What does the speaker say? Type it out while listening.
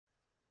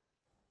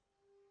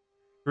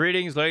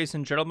Greetings, ladies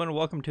and gentlemen.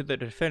 Welcome to the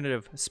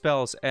Definitive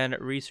Spells and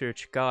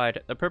Research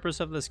Guide. The purpose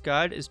of this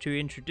guide is to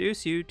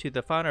introduce you to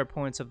the finer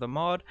points of the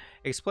mod,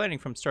 explaining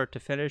from start to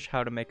finish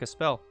how to make a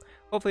spell.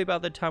 Hopefully by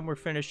the time we're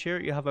finished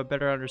here, you have a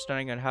better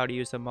understanding on how to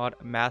use the mod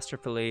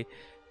masterfully.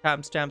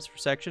 Timestamps for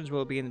sections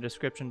will be in the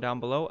description down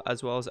below,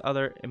 as well as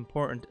other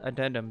important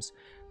addendums.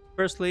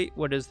 Firstly,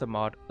 what is the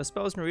mod? The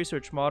Spells and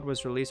Research mod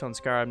was released on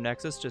Skyrim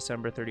Nexus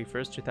December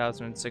 31st,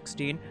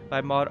 2016 by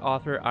mod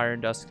author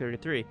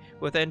IronDusk33,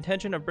 with the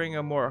intention of bringing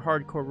a more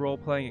hardcore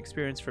role-playing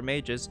experience for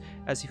mages,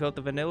 as he felt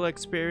the vanilla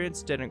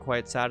experience didn't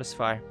quite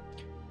satisfy.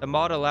 The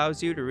mod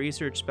allows you to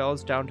research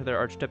spells down to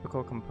their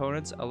archetypical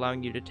components,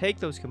 allowing you to take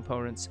those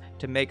components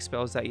to make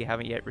spells that you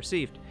haven't yet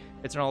received.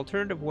 It's an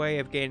alternative way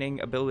of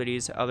gaining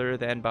abilities other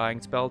than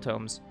buying spell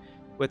tomes.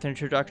 With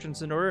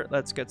introductions in order,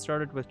 let's get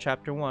started with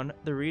Chapter 1,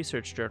 the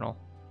Research Journal.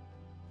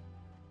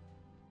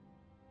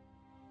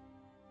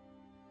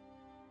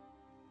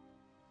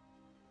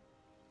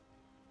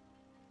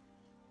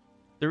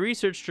 The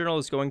Research Journal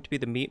is going to be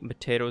the meat and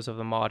potatoes of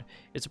the mod.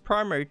 It's a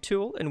primary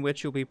tool in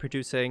which you'll be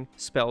producing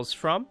spells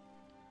from.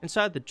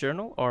 Inside the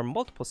journal are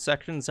multiple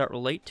sections that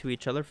relate to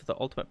each other for the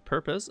ultimate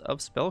purpose of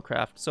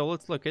spellcraft, so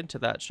let's look into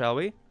that, shall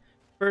we?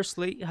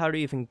 Firstly, how to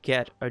even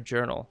get a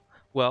journal?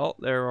 Well,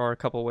 there are a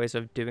couple ways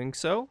of doing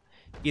so,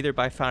 either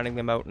by finding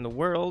them out in the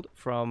world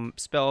from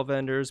spell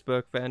vendors,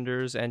 book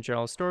vendors, and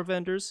general store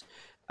vendors.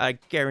 A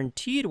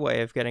guaranteed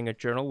way of getting a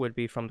journal would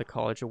be from the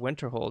College of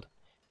Winterhold.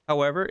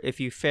 However, if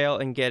you fail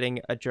in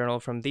getting a journal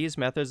from these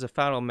methods, the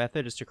final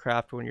method is to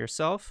craft one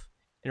yourself.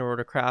 In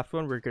order to craft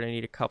one, we're going to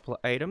need a couple of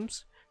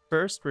items.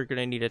 First, we're going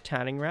to need a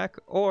tanning rack,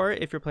 or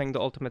if you're playing the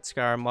Ultimate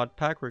Skyrim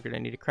Modpack, we're going to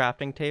need a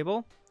crafting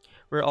table.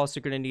 We're also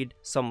going to need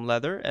some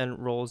leather and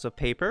rolls of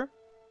paper.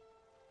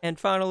 And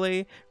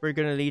finally, we're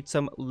going to need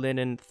some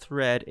linen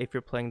thread if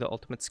you're playing the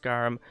Ultimate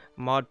Skyrim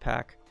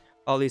Modpack.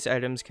 All these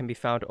items can be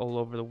found all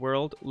over the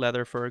world.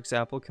 Leather, for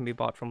example, can be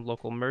bought from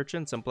local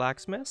merchants and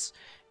blacksmiths,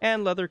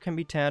 and leather can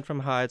be tanned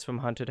from hides from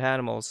hunted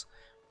animals.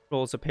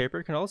 Rolls of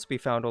paper can also be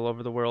found all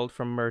over the world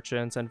from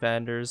merchants and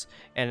vendors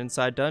and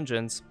inside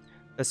dungeons.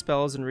 The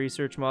Spells and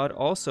Research mod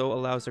also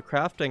allows the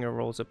crafting of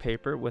rolls of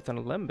paper with an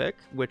Alembic,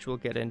 which we'll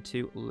get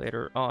into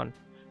later on.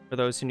 For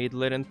those who need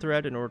linen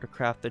thread in order to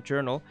craft the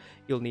journal,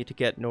 you'll need to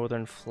get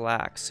northern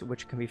flax,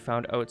 which can be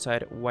found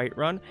outside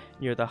Whiterun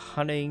near the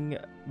Hunting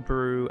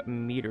Brew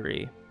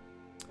Meadery.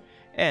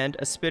 And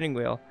a spinning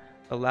wheel,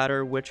 the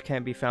latter which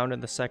can be found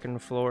in the second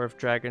floor of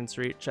Dragon's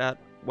Reach at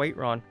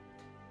Whiterun.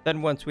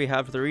 Then once we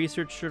have the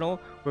research journal,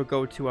 we'll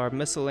go to our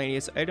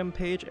miscellaneous item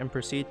page and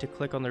proceed to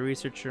click on the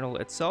research journal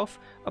itself,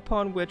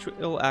 upon which it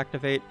will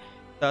activate,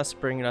 thus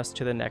bringing us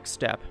to the next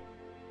step.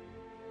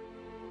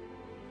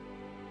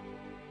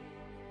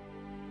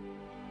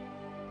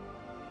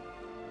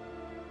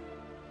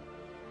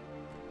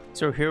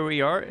 So here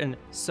we are in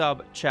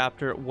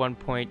sub-chapter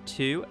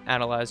 1.2,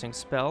 analyzing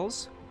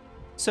spells.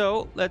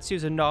 So let's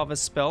use a novice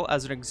spell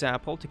as an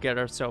example to get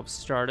ourselves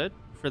started.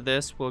 For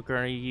this, we're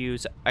going to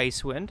use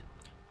Icewind.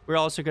 We're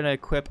also going to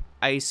equip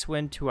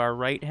Icewind to our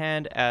right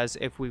hand, as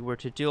if we were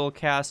to dual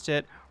cast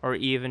it, or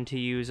even to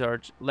use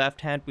our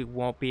left hand, we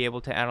won't be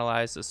able to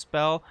analyze the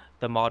spell.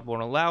 The mod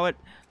won't allow it,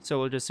 so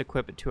we'll just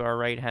equip it to our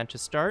right hand to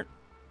start.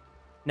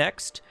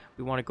 Next,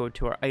 we want to go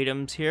to our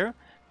items here.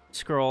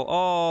 Scroll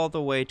all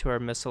the way to our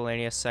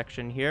miscellaneous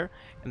section here,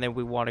 and then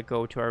we want to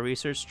go to our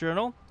research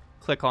journal.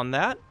 Click on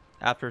that.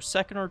 After a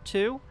second or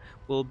two,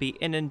 we'll be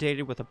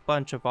inundated with a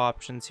bunch of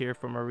options here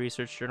from our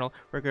research journal.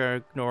 We're going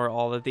to ignore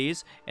all of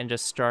these and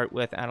just start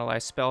with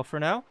analyze spell for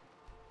now.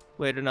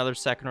 Wait another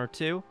second or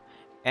two,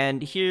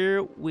 and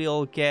here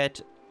we'll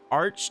get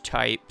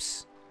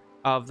archetypes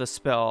of the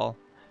spell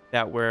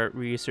that we're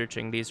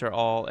researching. These are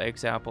all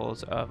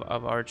examples of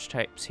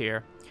archetypes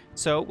here.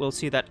 So we'll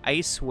see that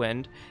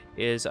Icewind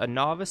is a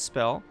novice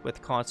spell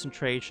with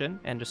concentration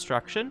and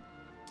destruction.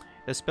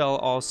 The spell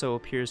also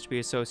appears to be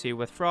associated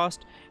with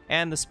frost,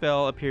 and the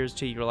spell appears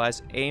to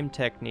utilize aim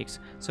techniques.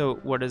 So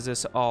what does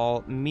this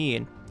all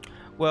mean?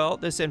 Well,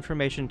 this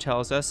information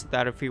tells us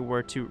that if we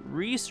were to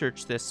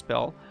research this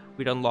spell,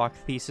 we'd unlock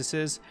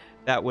theses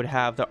that would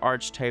have the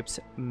archetypes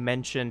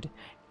mentioned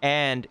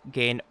and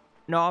gain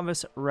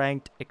novice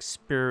ranked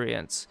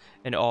experience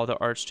in all the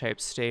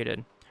archetypes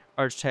stated.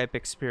 Archetype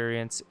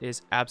experience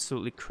is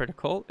absolutely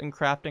critical in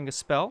crafting a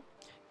spell.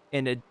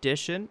 In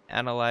addition,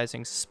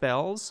 analyzing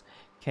spells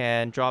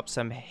can drop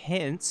some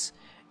hints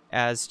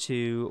as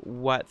to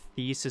what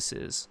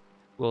theses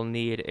we'll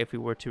need if we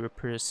were to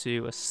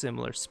pursue a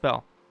similar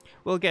spell.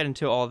 We'll get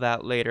into all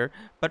that later,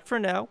 but for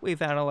now,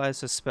 we've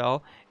analyzed the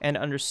spell and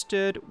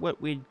understood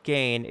what we'd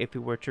gain if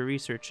we were to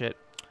research it.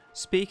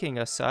 Speaking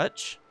of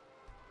such,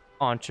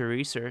 on to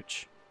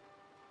research.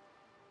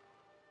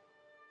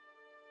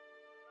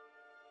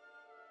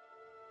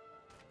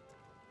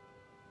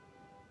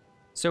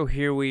 So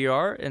here we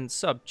are in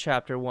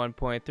sub-chapter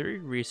 1.3,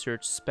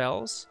 Research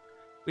Spells.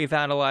 We've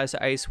analyzed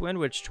Icewind,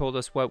 which told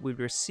us what we'd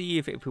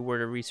receive if we were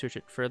to research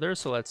it further,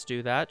 so let's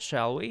do that,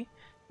 shall we?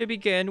 To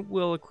begin,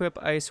 we'll equip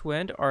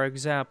Icewind, our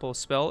example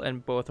spell, in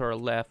both our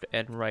left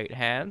and right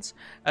hands,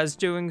 as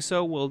doing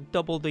so will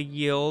double the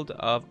yield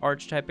of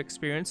archetype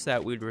experience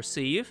that we'd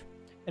receive,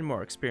 and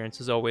more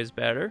experience is always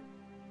better.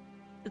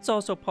 It's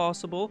also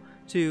possible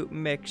to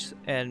mix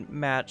and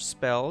match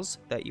spells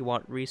that you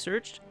want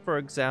researched. For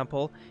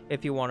example,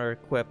 if you want to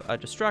equip a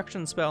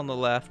destruction spell on the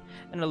left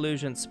and an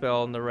illusion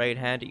spell on the right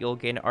hand, you'll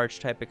gain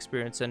archetype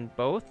experience in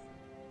both.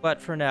 But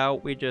for now,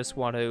 we just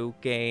want to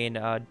gain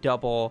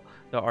double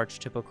the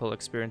archetypical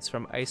experience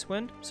from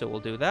Icewind, so we'll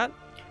do that.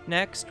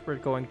 Next, we're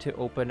going to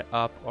open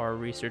up our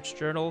research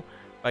journal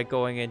by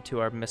going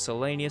into our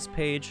miscellaneous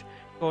page,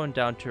 going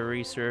down to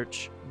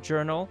research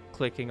journal,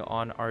 clicking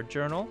on our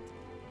journal,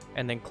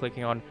 and then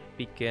clicking on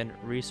begin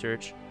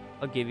research.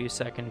 I'll give you a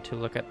second to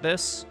look at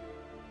this.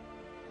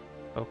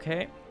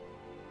 Okay.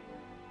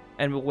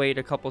 And we'll wait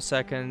a couple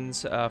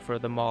seconds for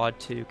the mod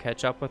to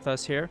catch up with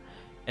us here.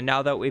 And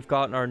now that we've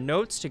gotten our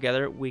notes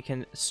together, we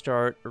can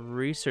start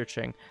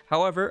researching.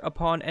 However,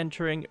 upon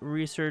entering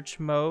research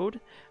mode,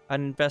 an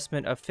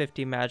investment of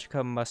 50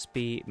 magicka must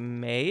be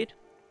made.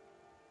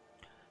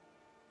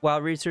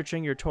 While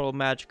researching, your total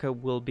magicka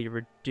will be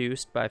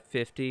reduced by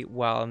 50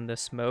 while in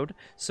this mode,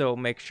 so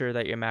make sure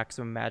that your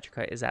maximum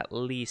magicka is at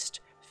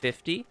least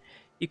 50.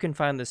 You can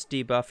find this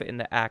debuff in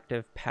the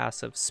active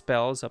passive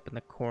spells up in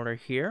the corner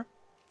here.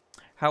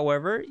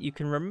 However, you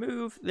can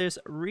remove this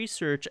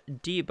research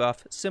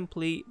debuff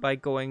simply by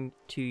going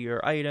to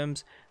your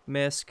items,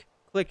 MISC,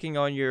 clicking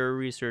on your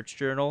research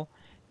journal,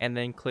 and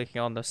then clicking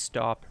on the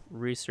stop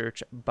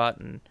research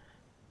button.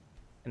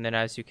 And then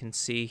as you can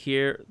see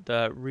here,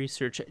 the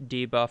research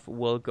debuff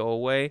will go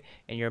away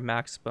and your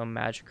maximum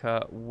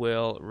magicka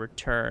will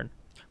return.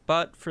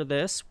 But for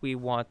this, we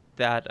want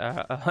that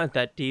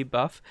that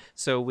debuff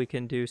so we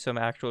can do some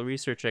actual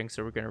researching.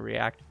 So we're going to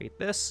reactivate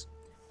this,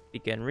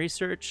 begin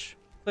research.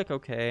 Click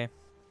OK.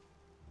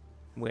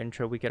 Wait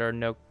until we get our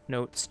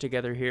notes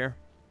together here.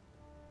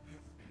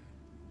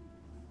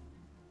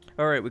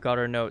 Alright, we got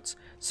our notes.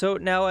 So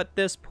now at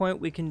this point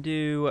we can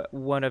do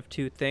one of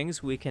two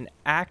things. We can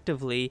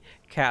actively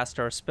cast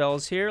our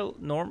spells here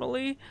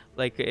normally.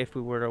 Like if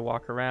we were to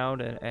walk around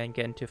and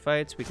get into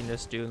fights, we can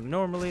just do them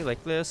normally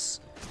like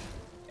this.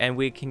 And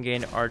we can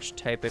gain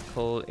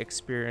archetypical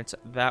experience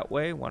that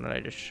way. Why don't I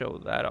just show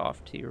that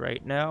off to you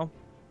right now.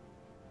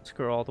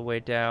 Scroll all the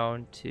way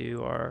down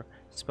to our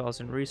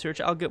spells and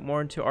research. I'll get more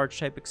into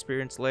archetype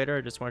experience later.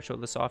 I just want to show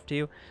this off to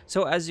you.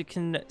 So as you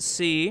can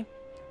see,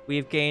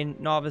 we've gained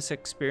novice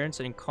experience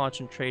in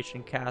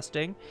concentration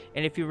casting.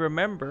 And if you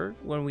remember,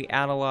 when we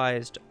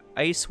analyzed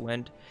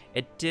Icewind,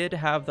 it did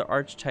have the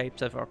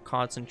archetypes of our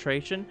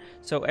concentration.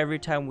 So every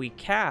time we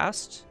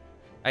cast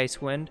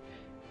Icewind,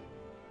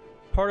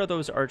 part of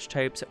those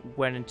archetypes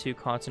went into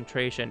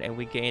concentration, and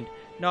we gained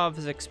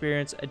novice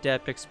experience,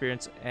 adept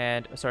experience,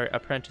 and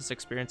apprentice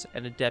experience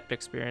and adept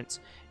experience.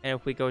 And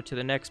if we go to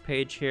the next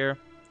page here,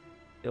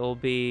 it will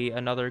be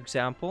another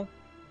example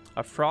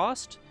of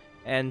Frost,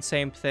 and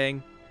same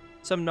thing,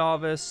 some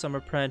novice, some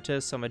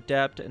apprentice, some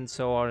adept, and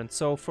so on and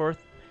so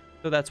forth.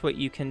 So that's what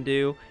you can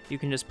do. You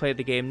can just play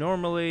the game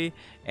normally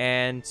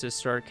and just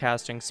start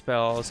casting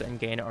spells and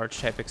gain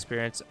archetype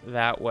experience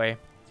that way.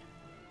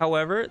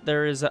 However,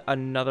 there is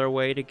another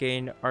way to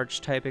gain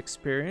archetype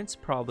experience,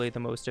 probably the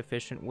most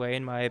efficient way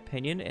in my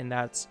opinion, and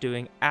that's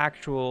doing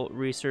actual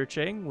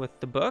researching with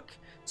the book.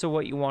 So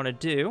what you want to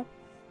do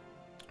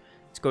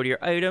is go to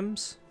your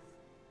items,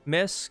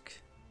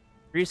 MISC,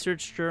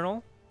 research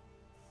journal,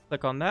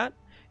 click on that.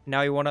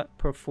 Now you want to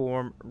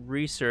perform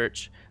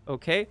research.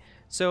 Okay,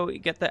 so you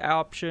get the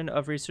option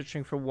of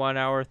researching for 1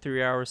 hour,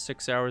 3 hours,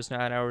 6 hours,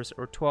 9 hours,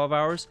 or 12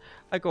 hours.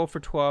 I go for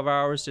 12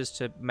 hours just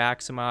to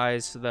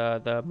maximize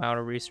the amount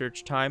of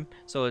research time.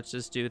 So let's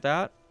just do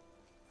that.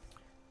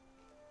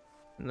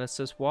 And let's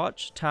just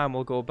watch. Time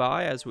will go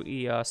by as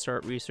we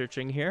start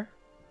researching here.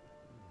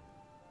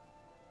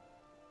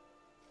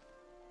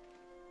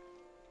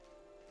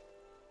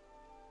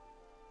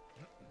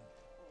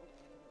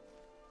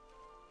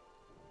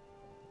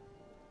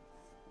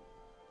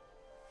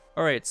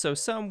 Alright, so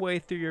some way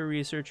through your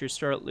research you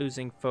start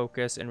losing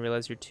focus and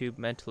realize you're too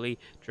mentally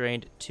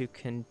drained to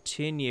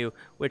continue,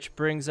 which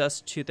brings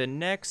us to the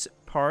next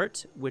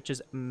part, which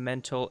is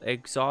mental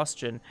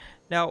exhaustion.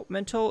 Now,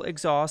 mental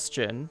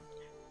exhaustion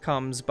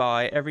comes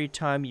by every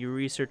time you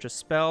research a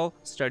spell,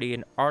 study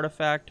an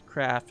artifact,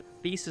 craft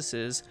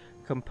theses,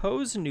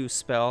 compose a new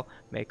spell,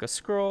 make a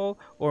scroll,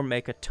 or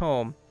make a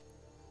tome.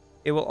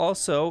 It will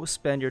also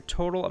spend your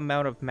total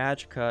amount of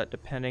magicka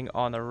depending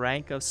on the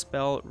rank of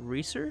spell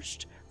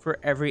researched for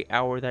every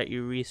hour that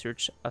you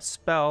research a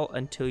spell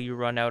until you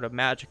run out of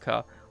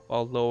magicka,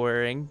 while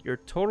lowering your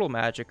total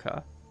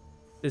magicka.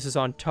 This is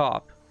on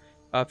top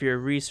of your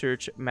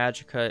research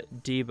magicka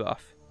debuff.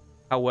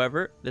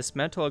 However, this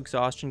mental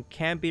exhaustion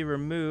can be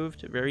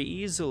removed very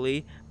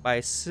easily by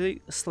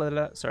simply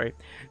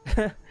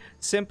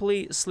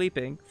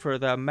sleeping for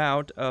the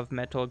amount of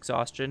mental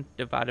exhaustion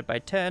divided by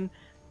 10,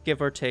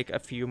 give or take a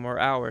few more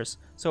hours.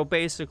 So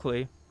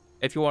basically,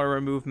 if you want to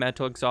remove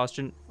mental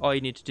exhaustion, all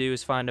you need to do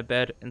is find a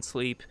bed and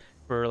sleep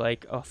for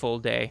like a full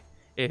day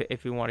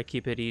if you want to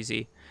keep it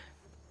easy.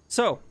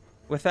 So,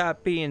 with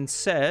that being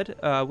said,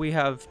 we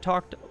have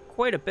talked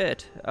quite a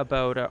bit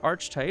about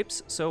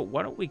archetypes, so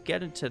why don't we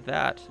get into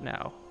that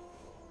now?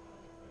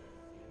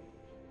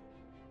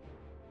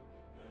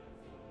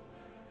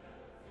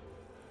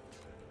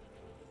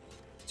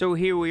 So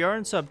here we are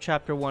in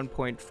subchapter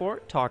 1.4,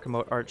 talking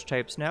about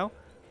archetypes now.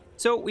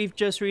 So we've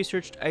just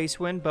researched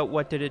Icewind, but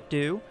what did it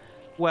do?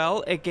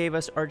 Well, it gave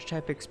us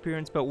archetype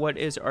experience, but what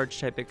is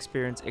archetype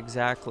experience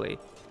exactly?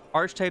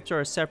 Archetypes are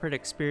a separate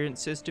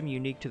experience system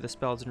unique to the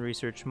Spells and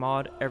Research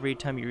mod. Every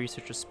time you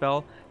research a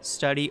spell,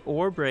 study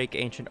or break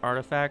ancient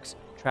artifacts,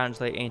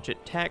 translate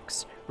ancient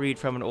texts, read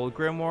from an old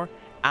grimoire,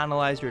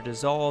 analyze your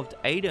dissolved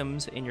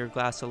items in your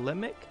glass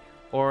Alembic,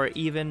 or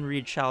even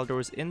read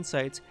Shaldor's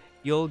insights,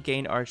 you'll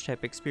gain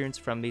archetype experience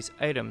from these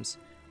items.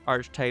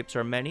 Archetypes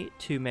are many,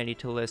 too many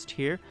to list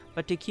here,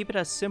 but to keep it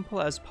as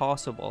simple as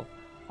possible,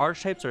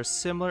 archetypes are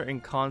similar in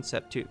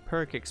concept to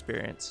perk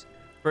experience.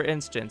 For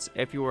instance,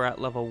 if you were at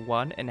level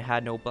 1 and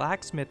had no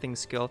blacksmithing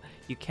skill,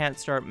 you can't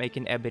start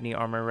making ebony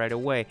armor right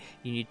away.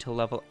 You need to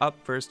level up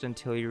first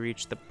until you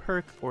reach the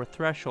perk or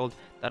threshold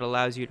that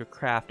allows you to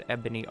craft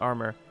ebony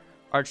armor.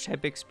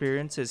 Archetype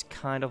experience is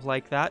kind of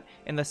like that,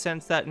 in the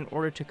sense that in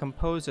order to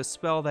compose a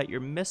spell that you're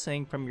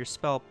missing from your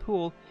spell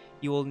pool,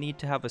 you will need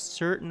to have a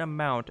certain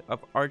amount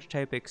of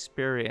archetype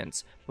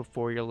experience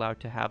before you're allowed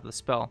to have the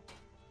spell.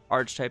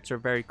 Archetypes are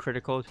very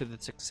critical to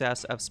the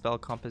success of spell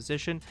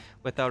composition.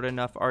 Without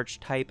enough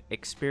archetype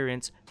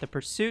experience, the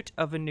pursuit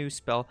of a new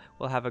spell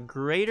will have a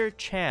greater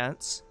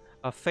chance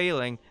of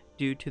failing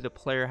due to the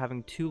player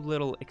having too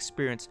little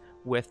experience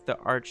with the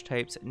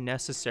archetypes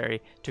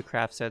necessary to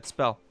craft said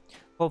spell.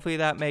 Hopefully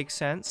that makes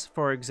sense.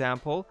 For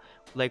example,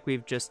 like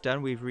we've just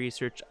done, we've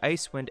researched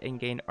Icewind and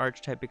gained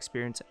archetype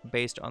experience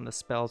based on the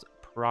spell's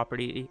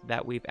property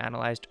that we've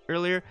analyzed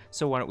earlier.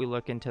 So why don't we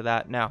look into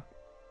that now?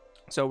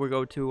 So we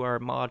go to our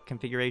mod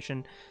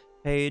configuration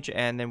page,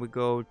 and then we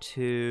go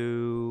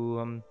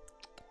to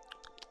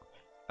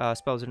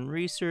spells and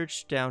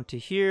research down to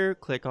here,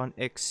 click on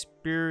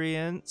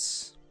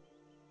experience,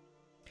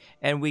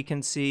 and we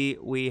can see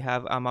we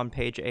have, I'm on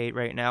page 8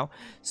 right now.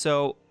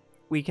 So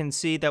we can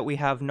see that we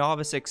have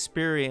novice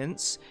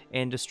experience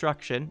in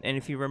destruction, and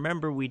if you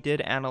remember, we did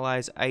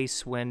analyze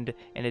Icewind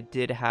and it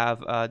did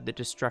have the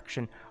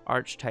destruction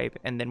archetype,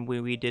 and then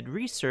when we did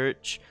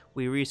research,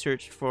 we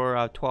researched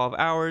for 12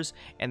 hours,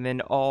 and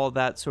then all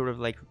that sort of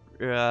like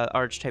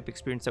archetype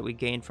experience that we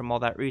gained from all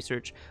that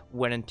research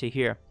went into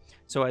here.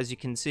 So as you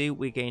can see,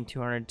 we gained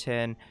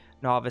 210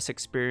 novice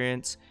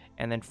experience,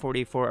 and then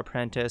 44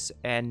 apprentice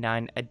and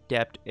 9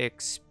 adept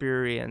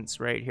experience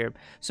right here.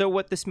 So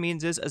what this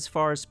means is, as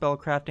far as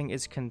spellcrafting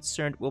is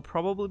concerned, we'll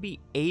probably be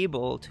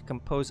able to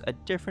compose a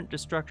different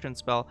destruction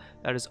spell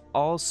that is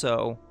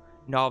also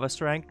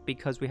novice ranked,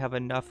 because we have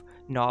enough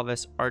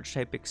novice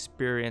archetype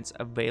experience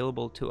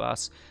available to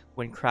us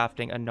when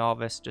crafting a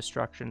novice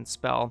destruction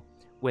spell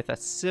with a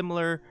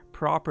similar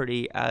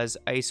property as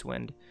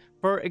Icewind.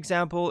 For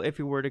example, if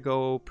you were to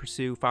go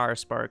pursue Fire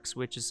Sparks,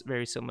 which is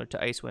very similar to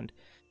Icewind,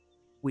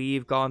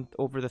 we've gone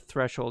over the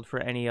threshold for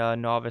any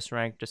novice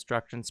rank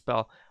destruction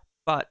spell,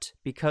 but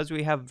because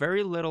we have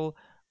very little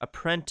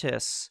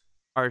apprentice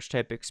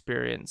archetype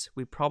experience,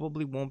 we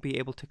probably won't be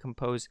able to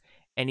compose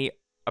any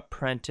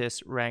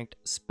apprentice ranked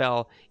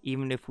spell,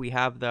 even if we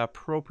have the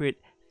appropriate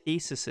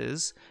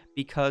theses,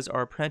 because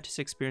our apprentice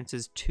experience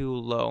is too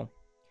low.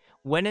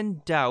 When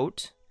in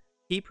doubt,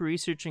 keep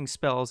researching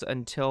spells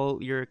until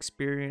your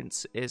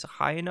experience is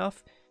high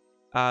enough.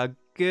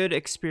 Good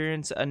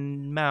experience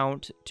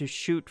amount to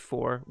shoot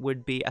for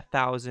would be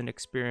 1,000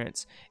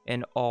 experience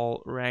in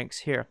all ranks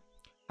here.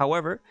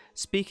 However,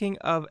 speaking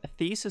of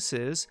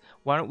theses,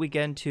 why don't we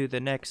get into the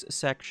next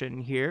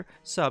section here,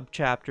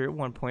 subchapter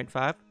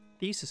 1.5,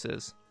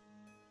 theses.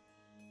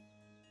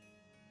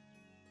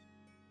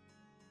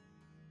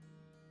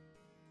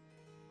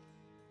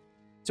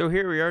 So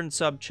here we are in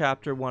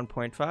subchapter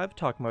 1.5,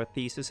 talking about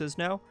theses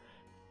now.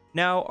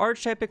 Now,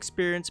 archetype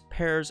experience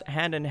pairs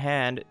hand in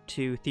hand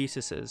to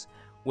theses.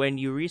 When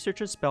you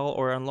research a spell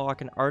or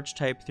unlock an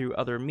archetype through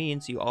other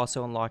means, you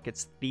also unlock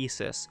its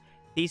thesis.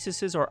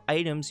 Theses are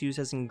items used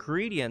as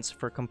ingredients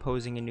for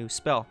composing a new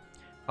spell.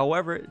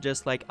 However,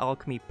 just like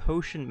alchemy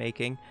potion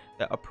making,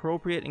 the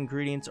appropriate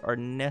ingredients are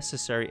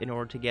necessary in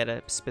order to get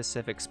a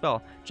specific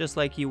spell, just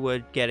like you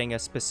would getting a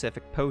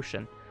specific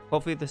potion.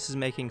 Hopefully this is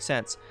making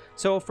sense.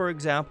 So for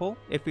example,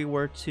 if we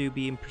were to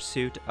be in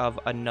pursuit of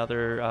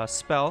another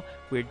spell,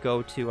 we'd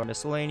go to our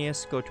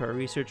miscellaneous, go to our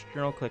research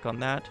journal, click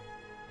on that.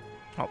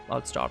 Oh,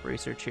 let's stop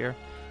research here.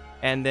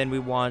 And then we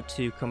want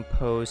to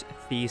compose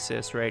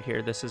thesis right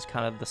here. This is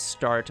kind of the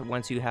start.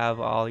 Once you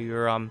have all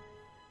your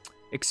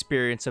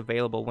experience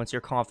available, once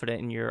you're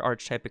confident in your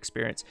archetype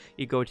experience,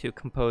 you go to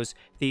compose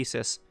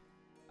thesis.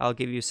 I'll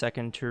give you a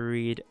second to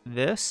read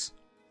this.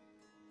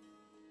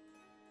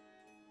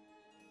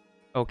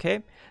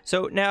 Okay,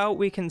 so now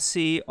we can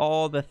see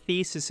all the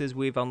theses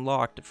we've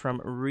unlocked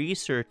from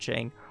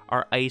researching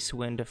our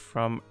Icewind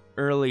from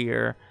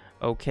earlier.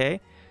 Okay,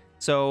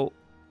 so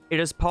It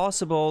is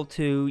possible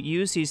to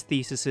use these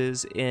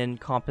theses in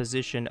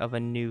composition of a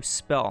new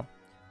spell.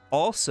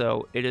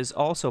 Also, it is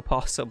also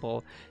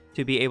possible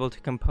to be able to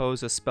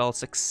compose a spell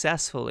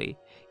successfully,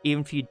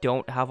 even if you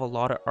don't have a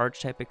lot of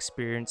archetype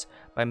experience,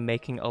 by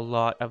making a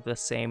lot of the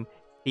same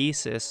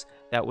thesis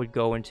that would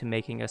go into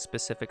making a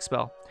specific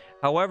spell.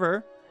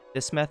 However,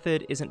 this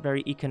method isn't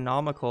very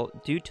economical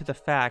due to the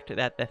fact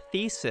that the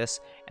thesis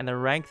and the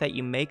rank that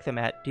you make them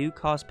at do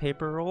cost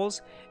paper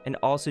rolls, and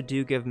also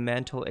do give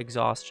mental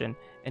exhaustion,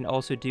 and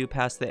also do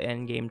pass the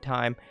endgame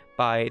time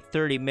by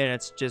 30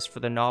 minutes just for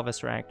the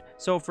novice ranked.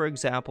 So for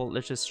example,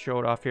 let's just show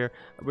it off here.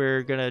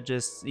 We're gonna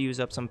just use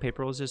up some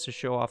paper rolls just to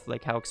show off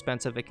like how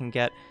expensive it can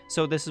get.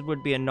 So this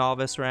would be a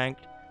novice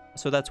ranked.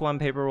 So that's one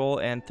paper roll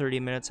and 30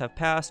 minutes have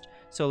passed.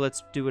 So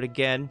let's do it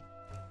again.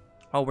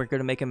 Oh, we're going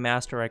to make a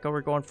master rank. Oh,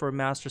 we're going for a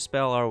master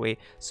spell, are we?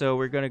 So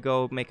we're going to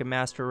go make a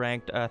master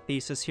ranked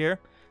thesis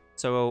here.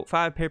 So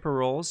 5 paper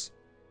rolls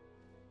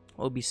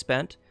will be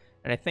spent.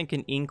 And I think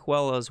an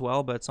inkwell as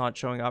well, but it's not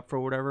showing up for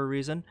whatever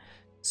reason.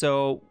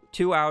 So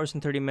 2 hours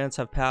and 30 minutes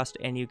have passed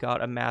and you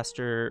got a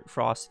master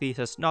frost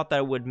thesis. Not that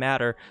it would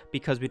matter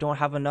because we don't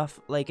have enough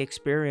like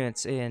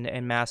experience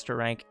in master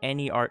rank,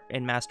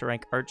 master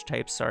rank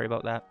archetypes. Sorry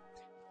about that.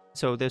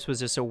 So this was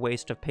just a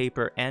waste of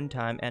paper and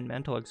time and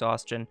mental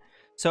exhaustion.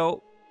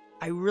 So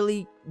I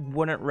really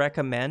wouldn't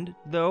recommend,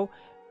 though,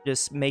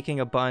 just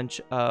making a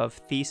bunch of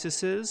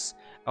theses.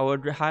 I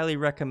would highly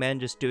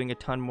recommend just doing a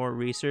ton more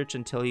research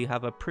until you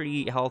have a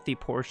pretty healthy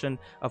portion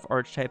of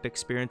archetype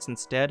experience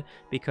instead,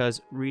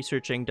 because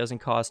researching doesn't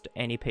cost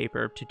any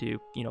paper to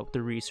do,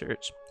 the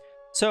research.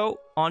 So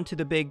on to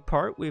the big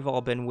part we've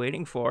all been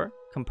waiting for,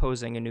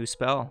 composing a new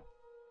spell.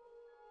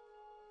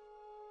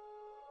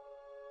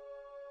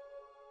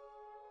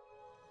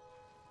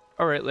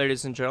 Alright,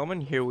 ladies and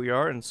gentlemen, here we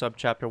are in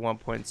subchapter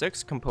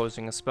 1.6,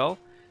 composing a spell.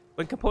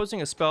 When composing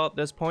a spell at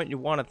this point, you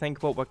want to think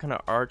about what kind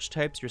of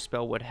archetypes your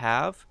spell would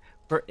have.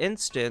 For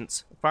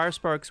instance, Fire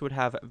Sparks would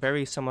have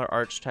very similar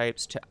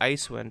archetypes to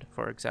Icewind,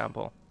 for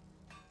example.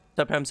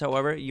 Sometimes,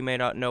 however, you may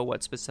not know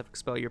what specific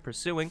spell you're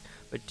pursuing,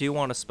 but do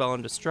want a spell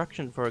in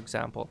Destruction, for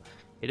example.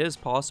 It is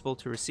possible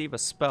to receive a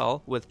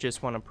spell with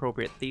just one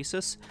appropriate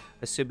thesis,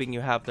 assuming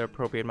you have the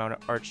appropriate amount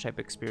of archetype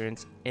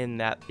experience in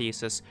that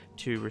thesis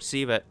to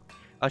receive it.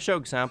 I'll show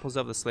examples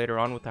of this later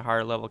on with a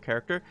higher level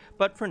character,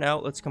 but for now,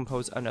 let's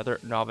compose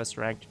another novice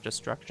ranked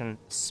destruction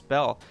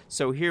spell.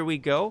 So here we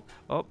go.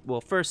 Oh,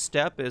 well, first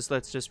step is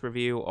let's just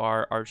review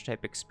our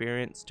archetype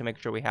experience to make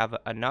sure we have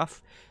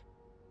enough.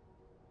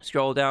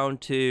 Scroll down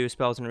to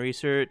spells and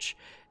research,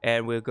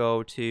 and we'll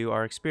go to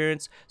our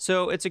experience.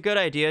 So it's a good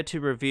idea to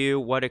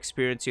review what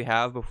experience you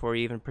have before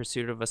you even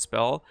pursuit of a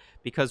spell,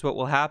 because what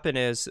will happen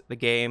is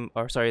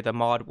the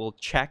mod will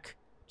check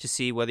to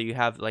see whether you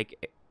have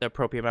like the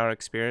appropriate amount of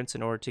experience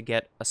in order to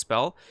get a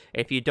spell.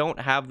 If you don't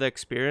have the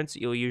experience,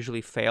 you'll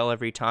usually fail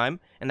every time,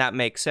 and that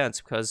makes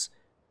sense because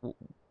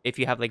if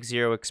you have like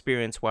 0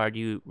 experience, why do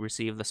you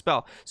receive the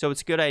spell? So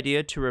it's a good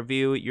idea to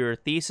review your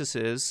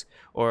theses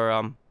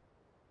or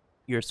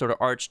your sort of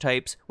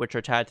archetypes, which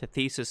are tied to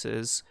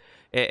theses,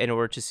 in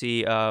order to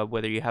see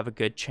whether you have a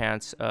good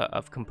chance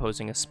of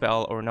composing a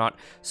spell or not.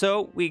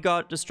 So we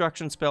got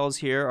destruction spells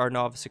here. Our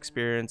novice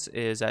experience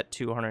is at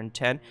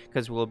 210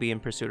 because we'll be in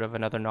pursuit of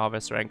another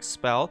novice rank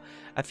spell.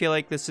 I feel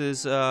like this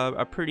is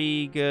a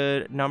pretty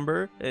good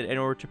number in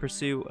order to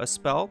pursue a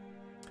spell.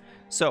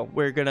 So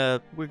we're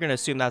gonna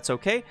assume that's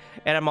okay,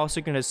 and I'm also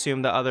gonna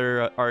assume the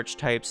other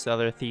archetypes, the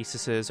other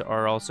theses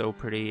are also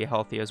pretty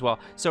healthy as well.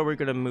 So we're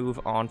gonna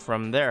move on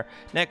from there.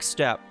 Next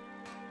step,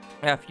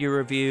 after you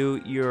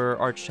review your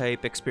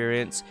archetype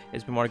experience,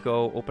 is we want to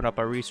go open up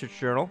our research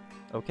journal.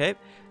 Okay,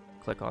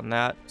 click on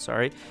that.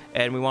 Sorry,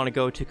 and we want to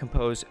go to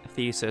compose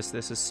thesis.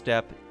 This is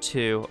step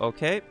 2.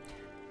 Okay.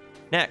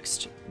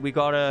 Next, we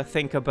gotta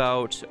think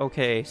about,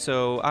 okay,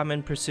 so I'm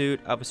in pursuit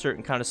of a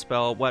certain kind of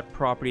spell. What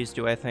properties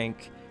do I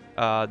think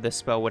this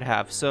spell would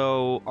have?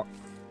 So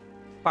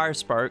Fire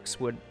Sparks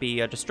would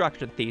be a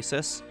destruction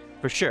thesis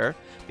for sure,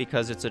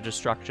 because it's a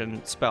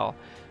destruction spell.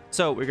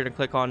 So we're gonna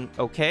click on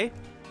OK.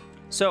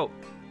 So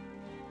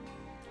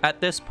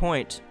at this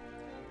point,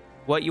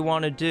 what you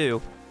want to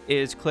do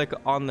is click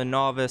on the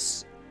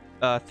novice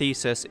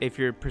thesis if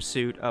you're in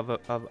pursuit of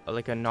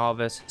a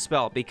novice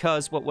spell,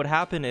 because what would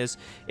happen is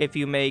if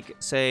you make,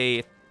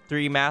 say,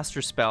 3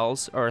 master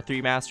spells or 3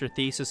 master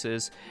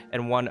theses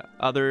and 1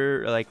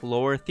 other like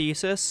lower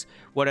thesis,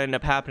 what end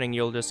up happening,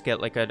 you'll just get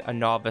like a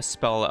novice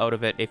spell out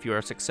of it if you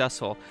are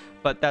successful.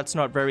 But that's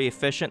not very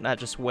efficient. That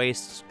just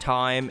wastes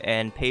time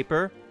and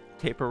paper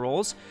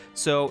rolls.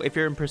 So if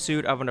you're in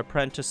pursuit of an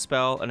apprentice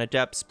spell, an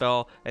adept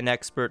spell, an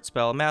expert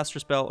spell, a master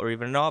spell, or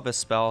even a novice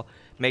spell,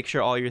 make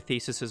sure all your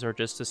theses are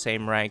just the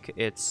same rank.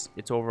 It's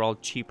overall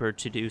cheaper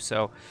to do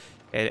so,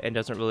 and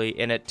doesn't really,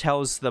 and it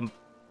tells the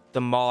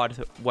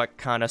mod what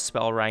kind of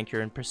spell rank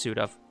you're in pursuit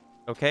of.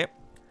 Okay,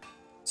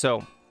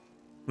 so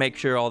make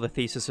sure all the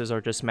theses are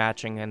just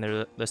matching and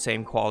they're the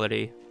same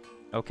quality.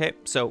 Okay,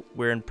 so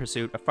we're in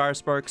pursuit of Fire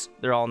Sparks.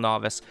 They're all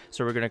novice,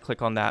 so we're gonna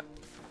click on that.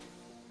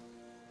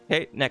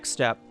 Okay, next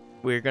step.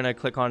 we're going to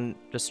click on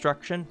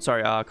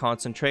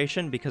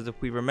concentration, because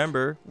if we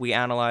remember, we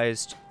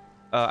analyzed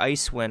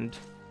Icewind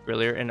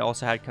earlier and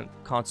also had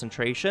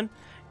concentration,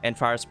 and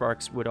Fire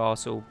Sparks would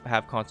also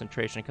have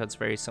concentration because it's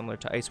very similar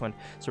to Icewind.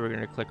 So we're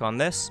going to click on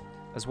this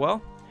as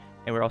well,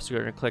 and we're also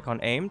going to click on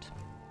aimed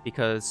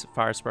because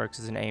Fire Sparks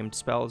is an aimed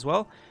spell as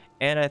well.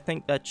 And I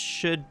think that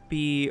should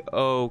be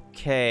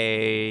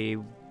okay.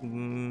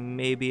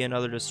 Maybe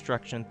another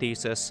destruction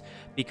thesis,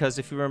 because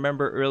if you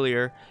remember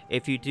earlier,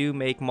 if you do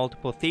make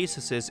multiple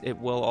theses, it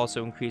will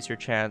also increase your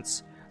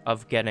chance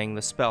of getting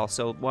the spell.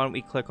 So why don't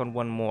we click on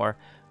one more?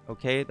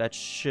 Okay, that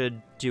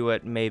should do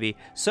it maybe.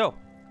 So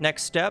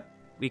next step,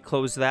 we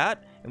close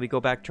that and we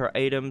go back to our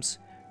items,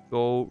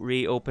 go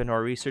reopen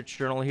our research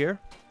journal here.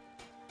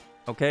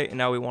 Okay, and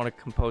now we want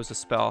to compose a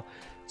spell.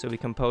 So we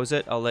compose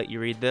it. I'll let you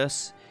read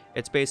this.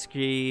 It's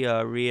basically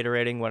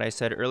reiterating what I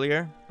said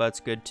earlier, but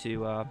it's good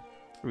to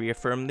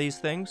reaffirm these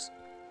things.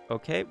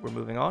 Okay, we're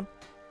moving on.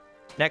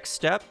 Next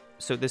step,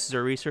 so this is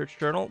our research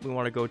journal. We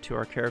want to go to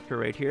our character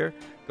right here,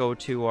 go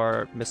to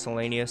our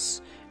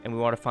miscellaneous, and we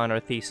want to find our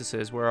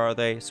theses. Where are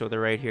they? So they're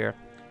right here.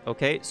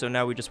 Okay, so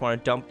now we just want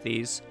to dump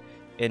these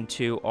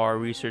into our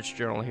research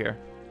journal here.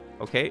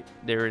 Okay,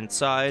 they're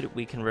inside.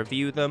 We can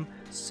review them,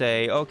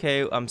 say,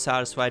 okay, I'm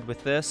satisfied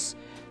with this.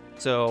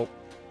 So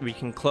we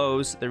can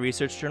close the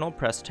research journal,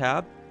 press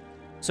tab.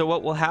 So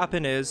what will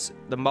happen is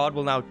the mod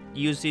will now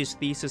use these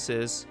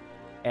theses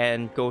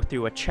and go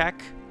through a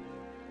check.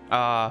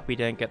 We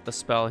didn't get the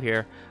spell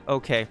here.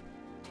 Okay,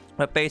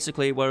 but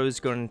basically what I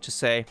was going to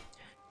say,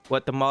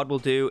 what the mod will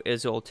do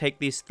is it will take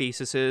these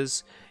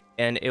theses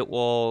and it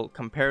will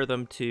compare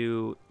them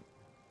to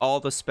all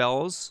the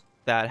spells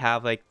that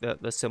have like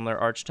the similar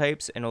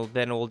archetypes, and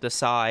then it will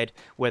decide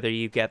whether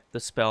you get the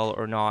spell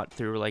or not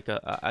through like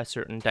a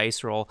certain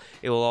dice roll.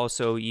 It will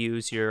also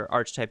use your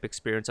archetype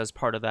experience as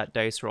part of that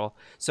dice roll.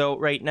 So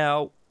right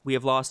now we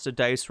have lost a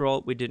dice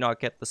roll. We did not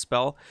get the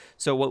spell.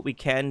 So what we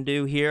can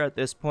do here at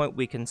this point,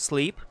 we can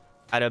sleep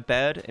at a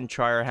bed and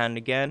try our hand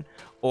again,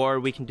 or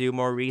we can do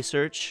more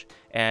research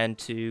and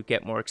to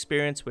get more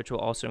experience, which will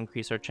also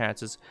increase our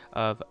chances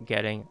of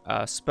getting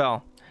a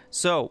spell.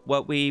 So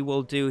what we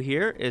will do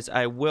here is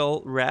I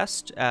will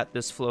rest at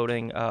this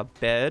floating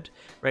bed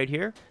right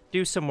here,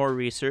 do some more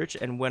research,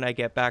 and when I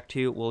get back to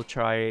you, we'll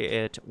try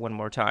it one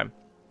more time.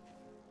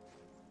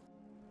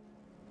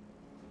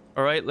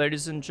 Alright,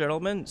 ladies and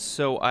gentlemen,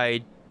 so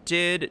I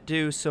did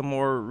do some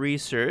more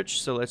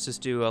research, so let's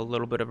just do a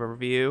little bit of a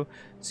review,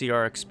 see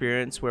our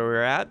experience, where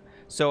we're at.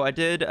 So I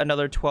did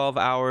another 12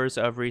 hours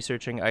of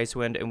researching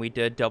Icewind, and we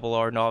did double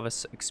our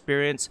novice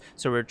experience.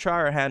 So we'll try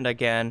our hand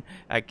again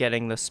at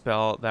getting the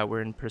spell that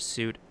we're in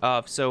pursuit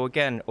of. So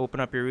again, open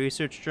up your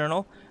research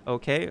journal.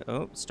 Okay,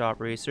 stop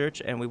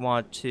research, and we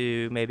want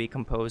to maybe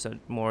compose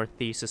more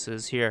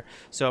theses here.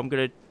 So I'm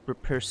going to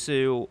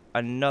pursue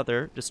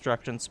another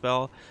destruction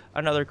spell,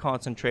 another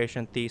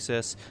concentration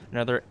thesis,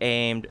 another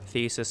aimed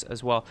thesis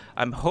as well.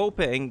 I'm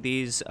hoping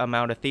these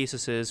amount of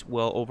theses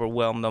will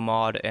overwhelm the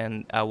mod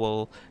and I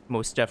will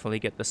most definitely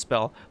get the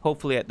spell,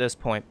 hopefully at this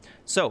point.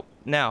 So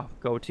now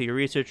go to your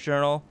research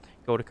journal,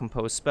 go to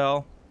compose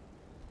spell.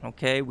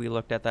 Okay, we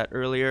looked at that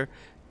earlier.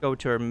 Go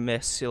to our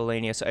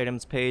miscellaneous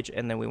items page,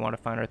 and then we want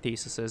to find our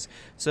theses.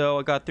 So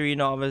I got 3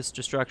 novice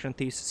destruction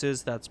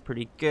theses. That's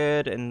pretty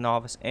good, and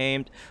novice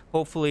aimed.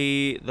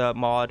 Hopefully the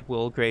mod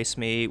will grace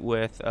me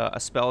with a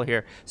spell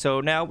here.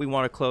 So now we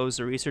want to close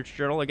the research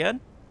journal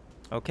again.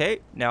 Okay,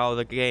 now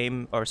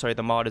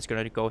the mod is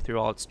going to go through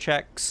all its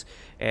checks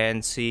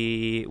and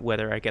see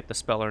whether I get the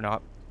spell or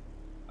not.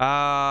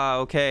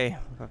 Okay,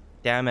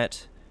 damn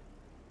it.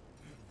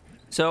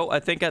 So I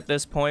think at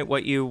this point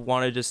what you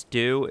want to just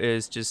do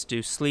is just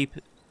do sleep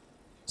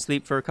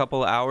for a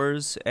couple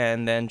hours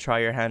and then try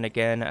your hand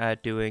again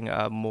at doing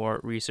more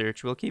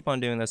research. We'll keep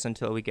on doing this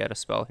until we get a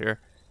spell here.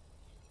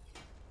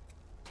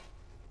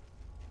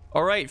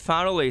 Alright,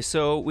 finally,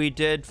 so we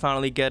did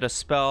finally get a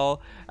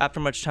spell. After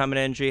much time and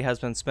energy has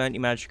been spent,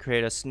 you managed to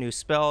create a new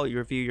spell. You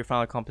review your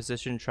final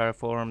composition, try to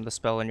form the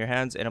spell in your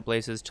hands, and it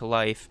blazes to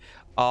life.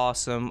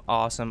 Awesome,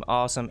 awesome,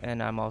 awesome.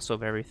 And I'm also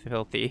very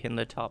filthy in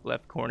the top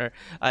left corner.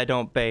 I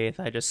don't bathe,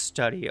 I just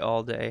study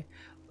all day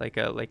like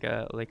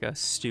a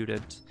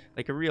student,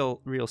 like a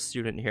real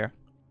student here.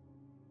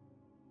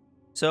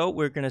 So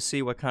we're gonna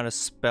see what kind of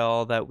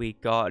spell that we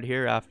got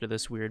here after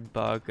this weird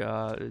bug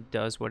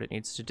does what it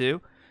needs to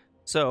do.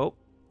 So,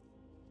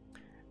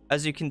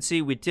 as you can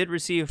see, we did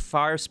receive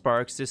Fire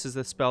Sparks. This is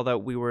the spell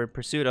that we were in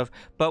pursuit of.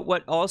 But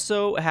what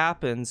also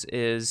happens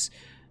is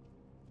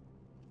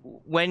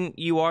when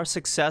you are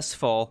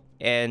successful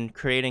in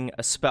creating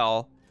a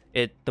spell,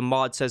 the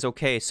mod says,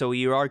 okay, so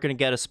you are going to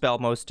get a spell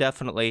most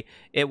definitely.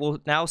 It will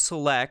now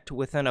select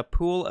within a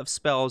pool of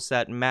spells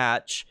that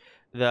match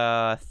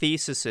the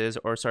theses,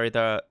 or sorry,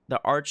 the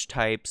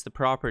archetypes, the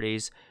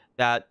properties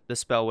that the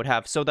spell would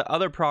have. So the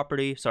other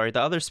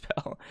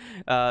spell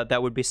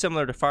that would be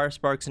similar to Fire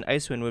Sparks and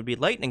Icewind would be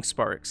Lightning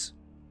Sparks,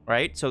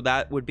 right? So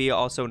that would be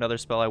also another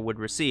spell I would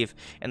receive.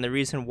 And the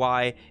reason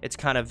why it's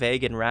kind of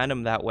vague and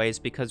random that way is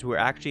because we're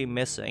actually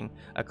missing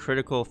a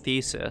critical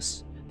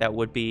thesis that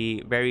would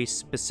be very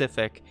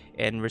specific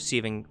in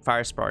receiving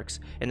fire sparks,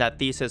 and that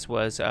thesis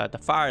was the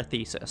fire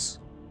thesis,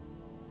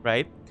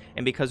 right?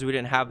 And because we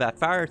didn't have that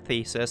fire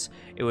thesis,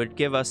 it would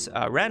give us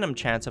a random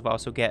chance of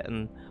also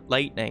getting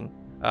lightning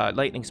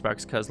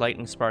sparks, because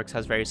lightning sparks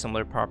has very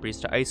similar properties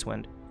to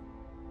Icewind.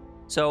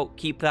 So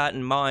keep that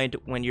in mind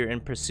when you're in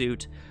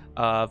pursuit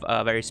of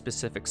a very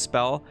specific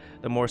spell.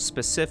 The more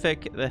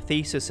specific the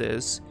thesis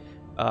is,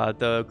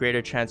 the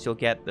greater chance you'll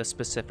get the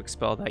specific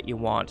spell that you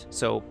want.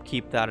 So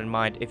keep that in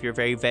mind. If you're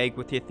very vague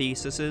with your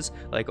theses,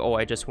 like, oh,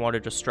 I just want a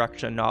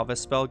Destruction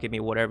Novice spell, give me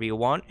whatever you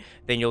want,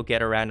 then you'll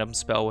get a random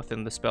spell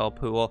within the spell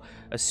pool,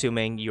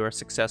 assuming you're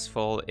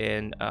successful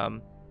in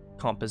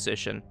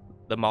composition.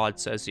 The mod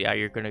says, yeah,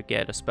 you're going to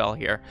get a spell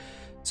here.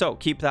 So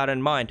keep that in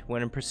mind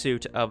when in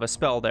pursuit of a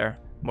spell there.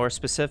 More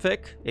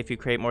specific, if you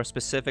create more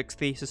specific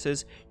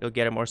theses, you'll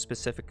get a more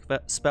specific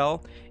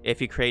spell. If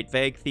you create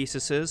vague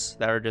theses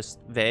that are just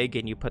vague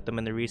and you put them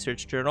in the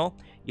research journal,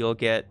 you'll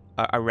get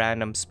a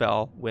random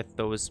spell with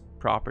those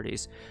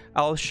properties.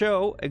 I'll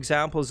show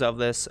examples of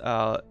this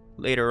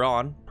later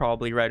on,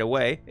 probably right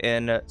away,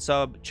 in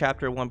sub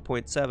chapter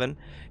 1.7,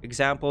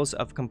 examples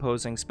of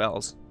composing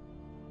spells.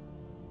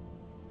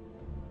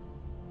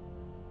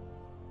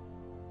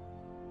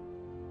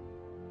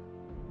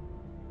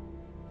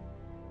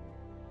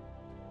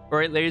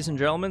 Alright, ladies and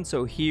gentlemen,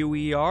 so here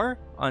we are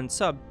on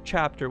sub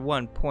chapter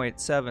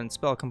 1.7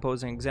 spell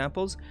composing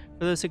examples.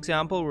 For this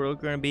example, we're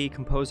going to be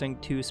composing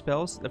two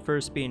spells, the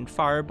first being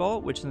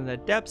Fireball, which is an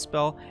adept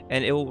spell,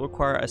 and it will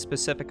require a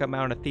specific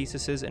amount of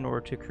theses in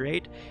order to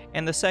create,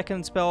 and the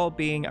second spell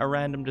being a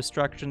random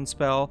destruction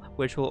spell,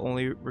 which will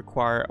only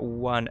require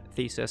one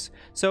thesis.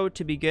 So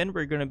to begin,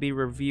 we're going to be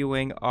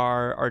reviewing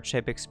our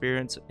archetype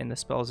experience in the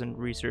Spells and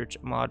Research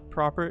mod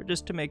proper,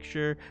 just to make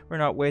sure we're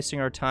not wasting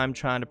our time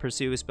trying to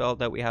pursue a spell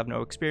that we have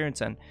no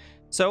experience in.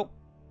 So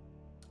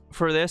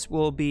for this,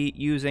 we'll be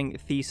using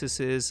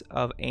theses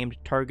of aimed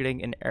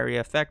targeting and area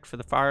effect for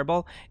the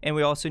Fireball, and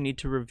we also need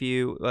to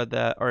review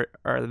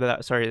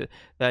the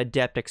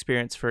adept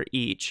experience for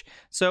each.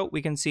 So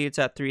we can see it's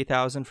at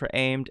 3,000 for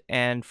aimed,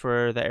 and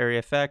for the area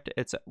effect,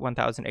 it's at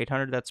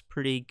 1,800. That's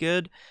pretty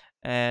good.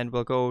 And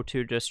we'll go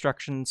to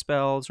destruction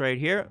spells right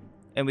here,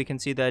 and we can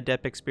see the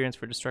adept experience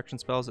for destruction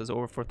spells is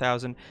over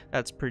 4,000.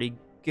 That's pretty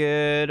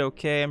good.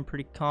 Okay, I'm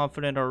pretty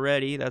confident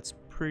already. That's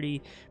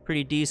pretty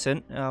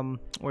decent.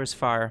 Where's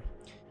fire?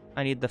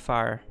 I need the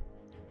fire.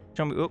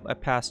 Show me. Oop, I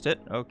passed it.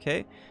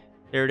 Okay,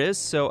 there it is.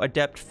 So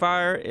adept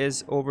fire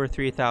is over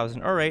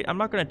 3,000. All right, I'm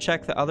not going to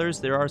check the others.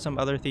 There are some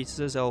other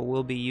theses I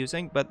will be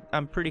using, but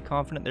I'm pretty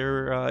confident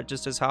they're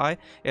just as high,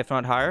 if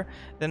not higher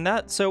than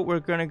that. So we're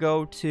going to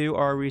go to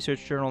our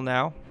research journal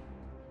now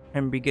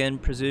and begin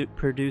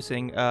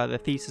producing the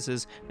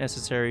theses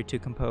necessary to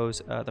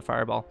compose the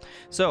Fireball.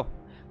 So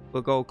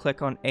we'll go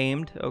click on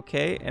aimed,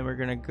 okay, and we're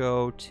gonna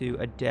go to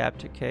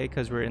adept, okay,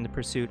 because we're in the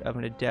pursuit of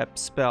an adept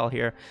spell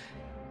here.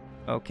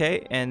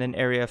 Okay, and then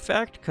area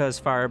effect, because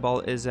Fireball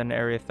is an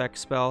area effect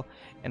spell,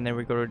 and then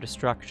we go to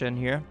destruction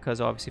here,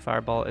 because obviously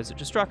Fireball is a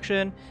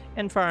destruction,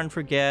 and fire and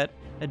forget,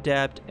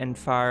 adept, and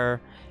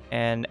fire,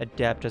 and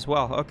adept as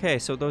well. Okay,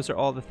 so those are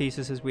all the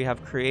theses we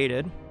have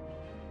created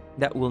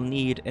that we'll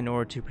need in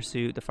order to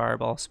pursue the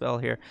Fireball spell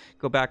here.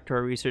 Go back to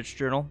our research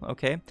journal,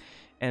 okay,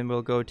 and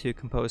we'll go to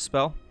compose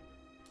spell.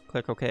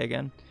 Click OK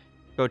again.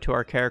 Go to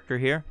our character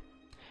here,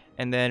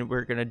 and then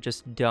we're gonna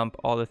just dump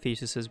all the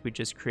theses we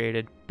just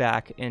created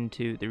back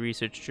into the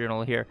research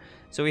journal here.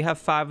 So we have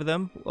 5 of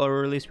them,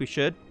 or at least we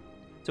should.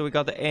 So we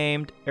got the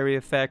aimed, area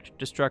effect,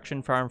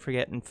 destruction, fire and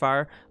forget, and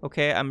fire.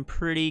 Okay, I'm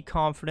pretty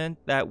confident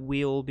that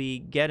we'll be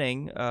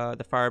getting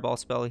the Fireball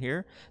spell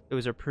here.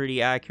 Those are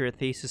pretty accurate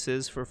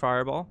theses for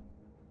Fireball.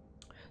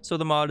 So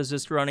the mod is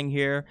just running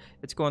here.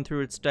 It's going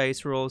through its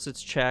dice rolls,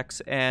 its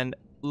checks, and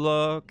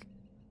look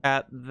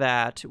at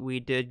that, we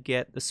did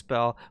get the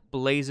spell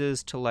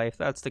Blazes to Life.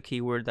 That's the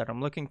keyword that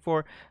I'm looking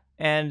for,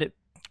 and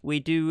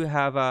we do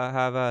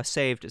have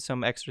saved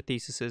some extra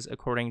theses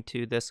according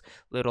to this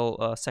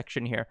little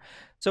section here.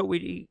 So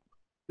we've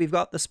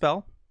got the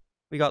spell,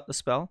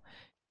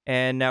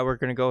 and now we're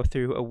gonna go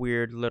through a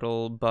weird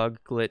little bug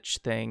glitch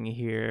thing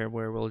here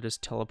where we'll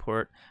just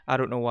teleport. I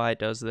don't know why it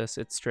does this.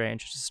 It's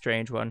strange. It's a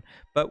strange one,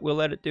 but we'll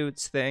let it do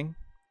its thing.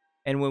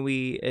 And when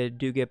we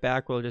do get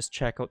back, we'll just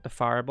check out the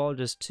Fireball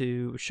just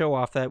to show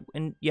off that,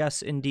 and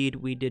yes, indeed,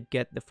 we did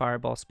get the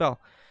Fireball spell.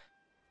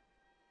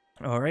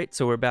 All right,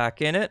 so we're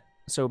back in it.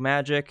 So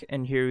magic,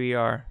 and here we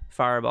are,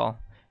 Fireball.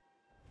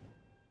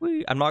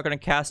 I'm not going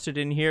to cast it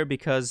in here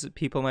because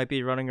people might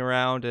be running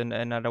around,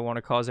 and I don't want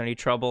to cause any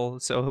trouble,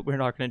 so we're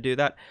not going to do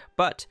that.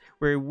 But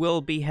we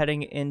will be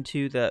heading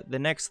into the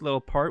next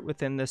little part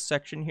within this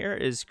section here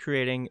is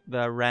creating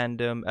the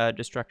random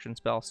destruction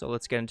spell. So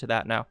let's get into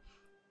that now.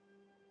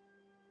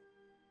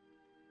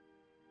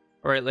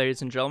 Alright,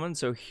 ladies and gentlemen,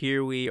 so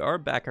here we are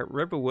back at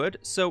Riverwood.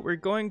 So we're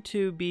going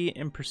to be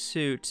in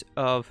pursuit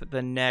of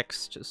the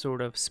next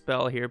sort of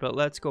spell here, but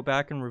let's go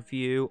back and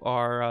review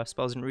our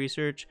spells and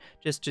research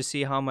just to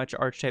see how much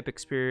archetype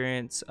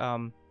experience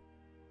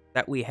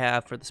that we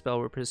have for the spell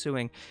we're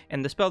pursuing.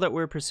 And the spell that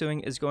we're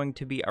pursuing is going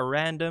to be a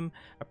random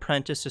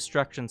apprentice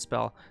destruction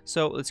spell.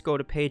 So let's go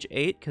to page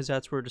 8 because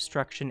that's where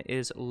destruction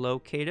is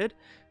located.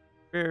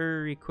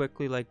 Very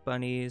quickly, like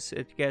bunnies.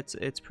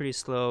 It's pretty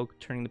slow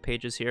turning the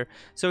pages here.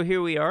 So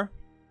here we are,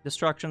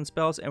 destruction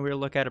spells, and we'll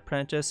look at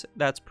apprentice.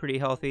 That's pretty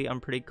healthy. I'm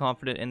pretty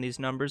confident in these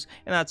numbers,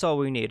 and that's all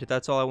we need.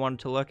 That's all I wanted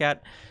to look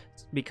at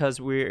because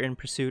we're in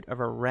pursuit of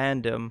a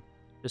random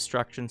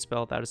destruction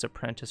spell that is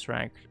apprentice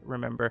rank,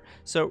 remember.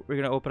 So we're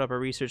going to open up our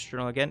research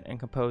journal again and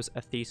compose a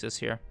thesis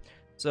here.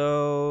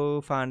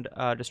 So find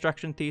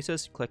destruction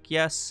thesis, click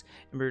yes,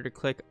 and we're going to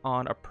click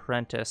on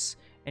apprentice.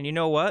 And you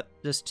know what,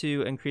 just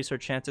to increase our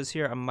chances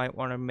here, I might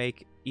want to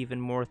make even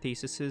more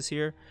theses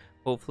here.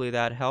 Hopefully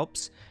that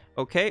helps.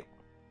 Okay,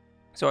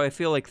 so I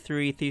feel like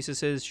 3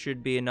 theses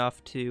should be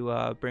enough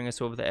to bring us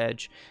over the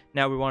edge.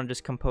 Now we want to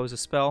just compose a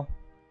spell.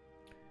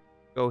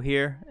 Go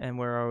here, and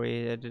where are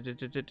we?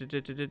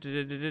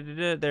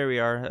 There we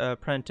are,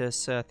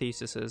 apprentice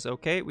theses.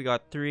 Okay, we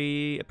got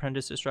 3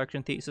 apprentice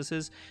destruction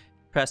theses.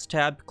 Press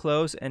tab,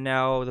 close, and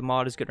now the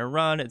mod is going to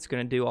run. It's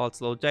going to do all its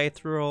little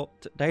dice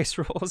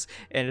rolls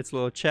and its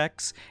little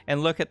checks.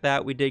 And look at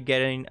that, we did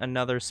get in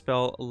another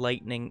spell,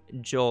 Lightning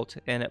Jolt,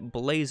 and it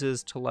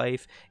blazes to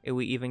life. And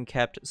we even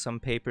kept some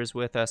papers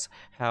with us.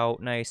 How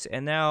nice.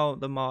 And now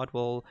the mod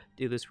will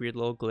do this weird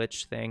little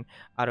glitch thing.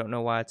 I don't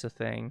know why it's a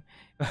thing.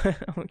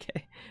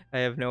 Okay, I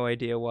have no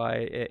idea why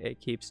it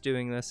keeps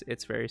doing this.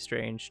 It's very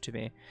strange to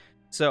me.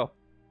 So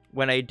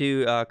when I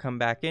do come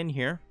back in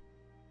here,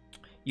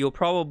 you'll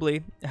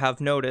probably have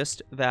noticed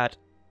that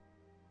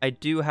I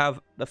do have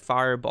the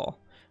fireball,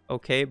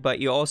 okay? But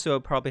you also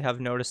probably have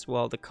noticed,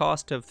 well, the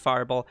cost of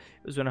fireball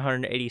was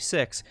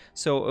 186.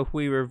 So if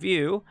we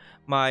review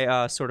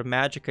my sort of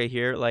magicka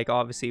here, like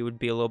obviously it would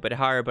be a little bit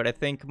higher, but I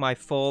think my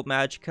full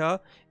magicka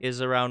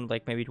is around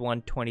like maybe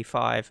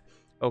 125.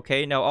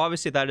 Okay, now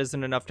obviously that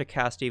isn't enough to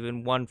cast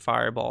even 1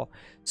 fireball.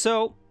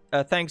 So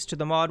thanks to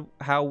the mod,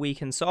 how we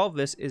can solve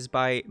this is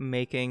by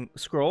making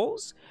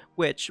scrolls,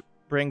 which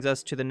brings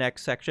us to the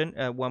next section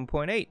at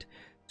 1.8,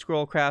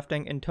 scroll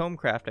crafting and tome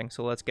crafting.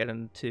 So let's get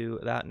into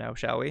that now,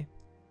 shall we?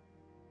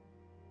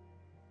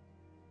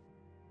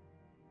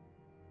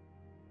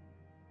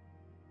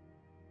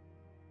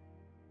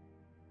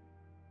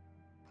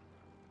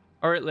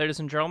 Alright,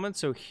 ladies and gentlemen,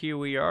 so here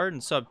we are in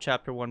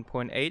subchapter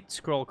 1.8,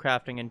 scroll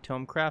crafting and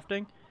tome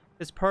crafting.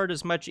 This part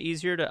is much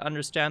easier to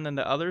understand than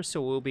the others, so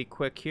we'll be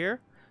quick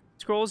here.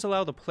 Scrolls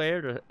allow the player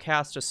to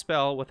cast a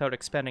spell without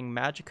expending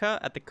magicka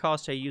at the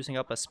cost of using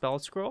up a spell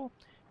scroll.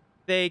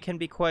 They can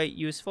be quite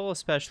useful,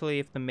 especially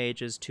if the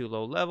mage is too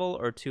low level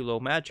or too low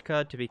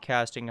magicka to be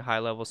casting high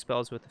level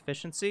spells with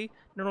efficiency.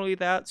 Not only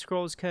that,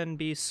 scrolls can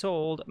be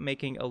sold,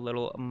 making a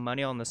little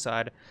money on the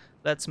side.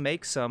 Let's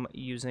make some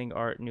using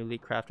our newly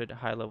crafted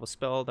high level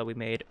spell that we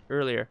made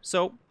earlier.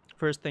 So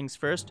first things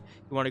first,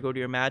 you want to go to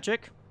your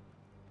magic.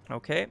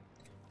 Okay.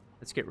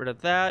 Let's get rid of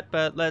that,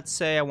 but let's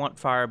say I want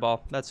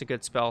Fireball. That's a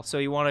good spell. So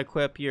you want to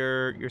equip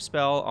your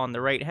spell on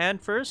the right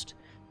hand first.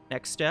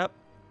 Next step,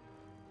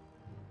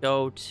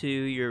 go to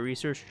your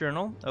research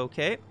journal.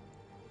 Okay.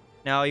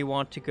 Now you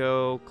want to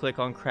go click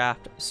on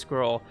Craft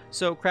Scroll.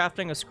 So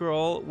crafting a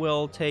scroll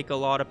will take a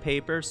lot of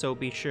paper, so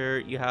be sure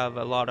you have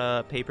a lot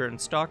of paper in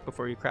stock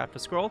before you craft a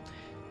scroll.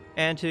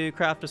 And to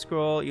craft a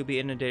scroll, you'll be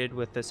inundated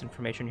with this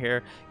information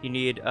here. You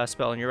need a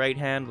spell in your right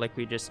hand, like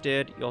we just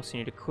did. You also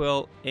need a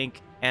quill,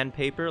 ink, and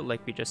paper,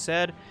 like we just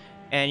said.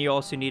 And you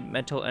also need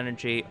mental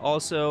energy.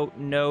 Also,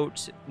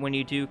 note, when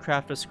you do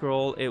craft a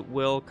scroll, it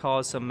will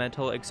cause some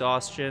mental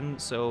exhaustion,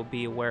 so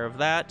be aware of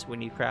that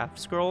when you craft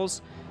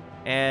scrolls.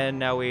 And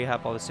now we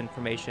have all this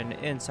information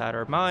inside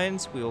our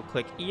minds. We will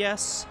click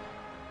yes.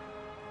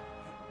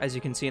 As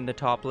you can see in the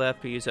top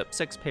left, we use up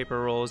 6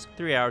 paper rolls.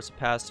 3 hours have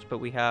passed, but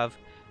we have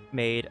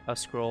made a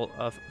scroll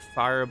of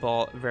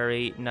Fireball.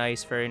 Very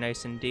nice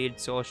indeed.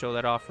 So I'll show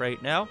that off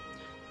right now.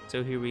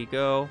 So here we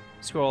go.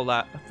 Scroll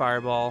that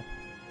Fireball.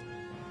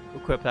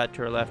 Equip that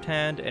to our left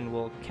hand, and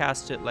we'll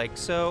cast it like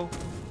so.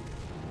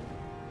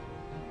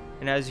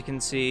 And as you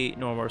can see,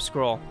 no more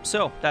scroll.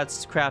 So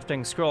that's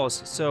crafting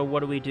scrolls. So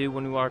what do we do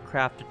when we want to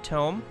craft a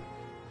tome?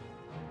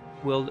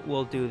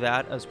 We'll do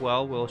that as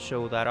well. We'll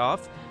show that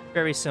off.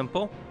 Very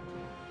simple.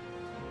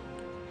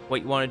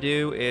 What you want to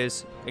do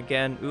is,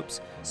 again,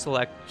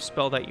 select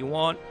spell that you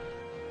want.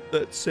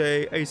 Let's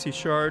say Icy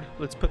Shard.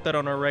 Let's put that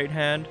on our right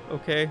hand,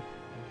 okay?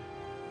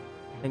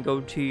 And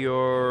go to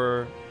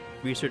your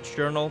research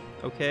journal,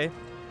 okay?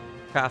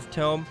 Craft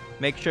tome.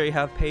 Make sure you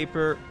have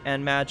paper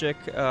and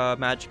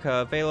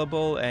magicka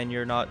available, and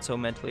you're not so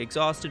mentally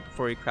exhausted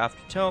before you craft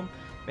a tome.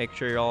 Make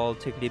sure you're all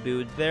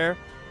tickety-booed there.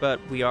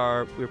 But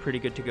we're pretty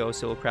good to go,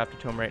 so we'll craft a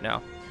tome right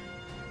now.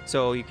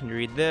 So you can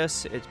read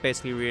this. It's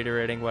basically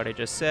reiterating what I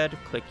just said.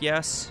 Click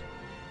yes.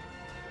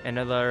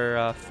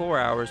 Another 4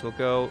 hours will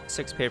go.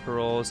 6 paper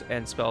rolls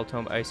and spell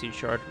tome Icy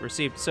Shard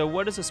received. So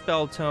what does a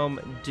spell tome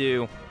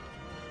do?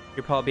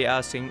 You're probably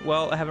asking,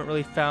 well, I haven't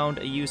really found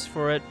a use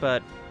for it,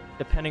 but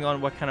depending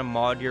on what kind of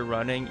mod you're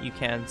running, you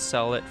can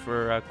sell it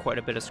for quite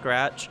a bit of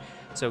scratch.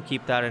 So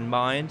keep that in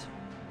mind.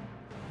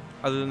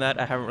 Other than that,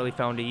 I haven't really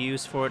found a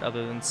use for it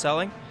other than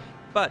selling.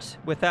 But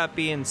with that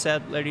being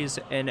said, ladies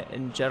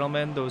and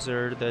gentlemen, those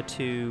are the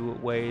two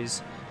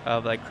ways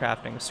of like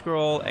crafting a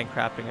scroll and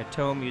crafting a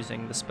tome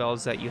using the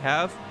spells that you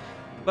have.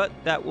 But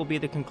that will be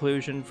the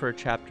conclusion for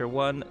Chapter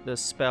 1, the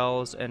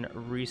Spells and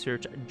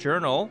Research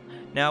Journal.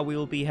 Now we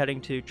will be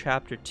heading to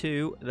Chapter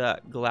 2, the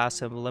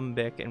Glass of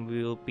Alembic, and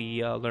we will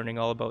be learning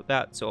all about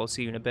that. So I'll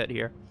see you in a bit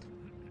here.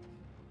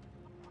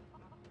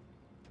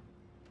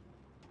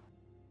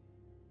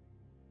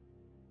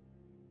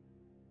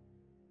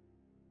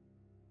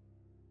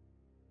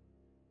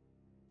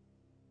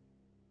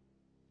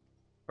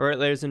 Alright,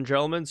 ladies and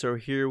gentlemen, so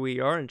here we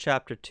are in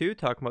Chapter 2,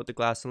 talking about the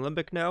Glass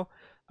Alembic now.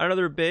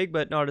 Another big,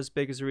 but not as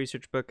big as the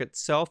research book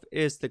itself,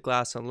 is the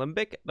Glass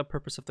Alembic. The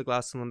purpose of the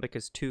Glass Alembic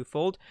is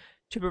twofold: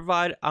 to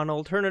provide an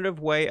alternative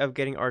way of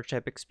getting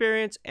archetype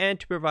experience, and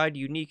to provide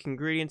unique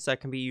ingredients that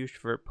can be used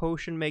for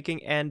potion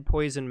making and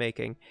poison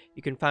making.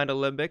 You can find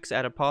alembics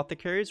at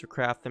apothecaries or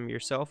craft them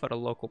yourself at a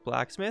local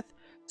blacksmith.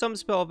 Some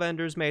spell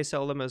vendors may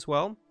sell them as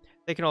well.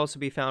 They can also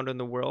be found in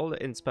the world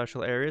in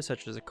special areas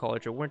such as the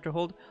College of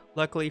Winterhold.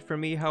 Luckily for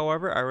me,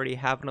 however, I already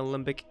have an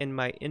alembic in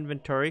my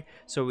inventory,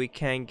 so we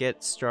can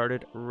get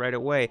started right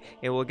away.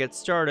 And we'll get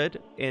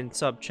started in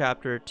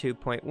subchapter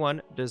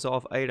 2.1,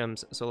 Dissolve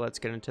Items. So let's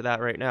get into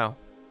that right now.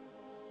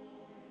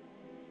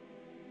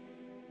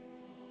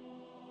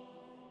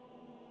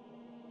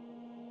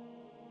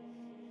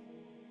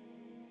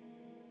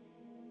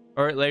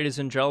 Alright, ladies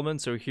and gentlemen,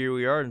 so here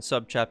we are in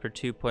subchapter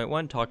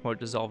 2.1, talking about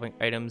dissolving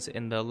items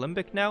in the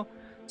Alembic now.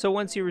 So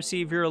once you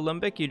receive your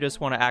Alembic, you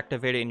just want to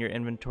activate it in your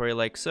inventory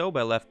like so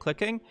by left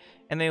clicking,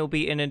 and they will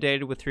be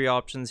inundated with three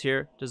options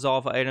here: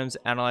 dissolve items,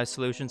 analyze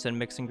solutions, and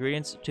mix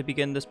ingredients. To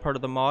begin this part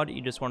of the mod,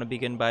 you just want to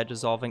begin by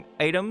dissolving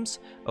items,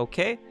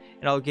 okay?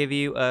 And I'll give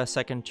you a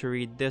second to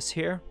read this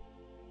here.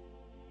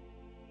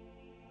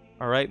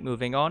 Alright,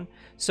 moving on.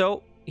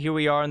 So here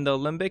we are in the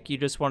Alembic. You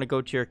just want to go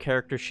to your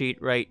character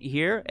sheet right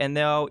here, and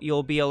now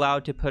you'll be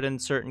allowed to put in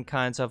certain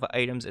kinds of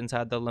items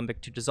inside the Alembic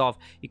to dissolve.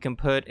 You can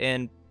put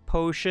in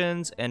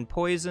potions and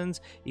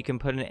poisons. You can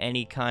put in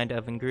any kind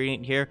of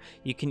ingredient here.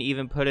 You can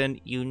even put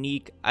in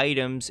unique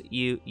items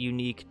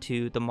unique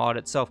to the mod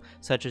itself,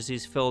 such as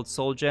these filled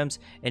soul gems,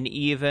 and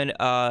even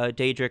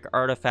Daedric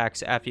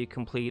artifacts after you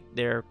complete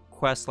their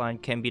quest line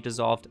can be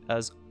dissolved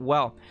as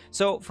well.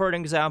 So for an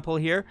example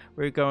here,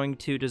 we're going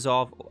to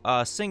dissolve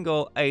a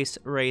single Ice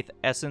Wraith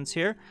essence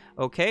here,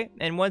 okay?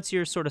 And once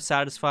you're sort of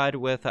satisfied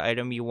with the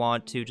item you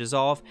want to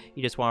dissolve,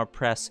 you just want to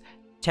press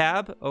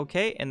tab,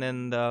 okay, and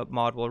then the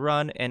mod will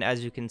run, and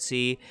as you can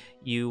see,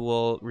 you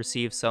will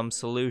receive some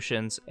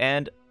solutions,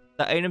 and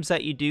the items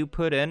that you do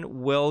put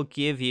in will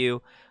give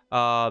you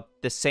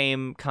the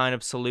same kind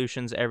of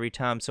solutions every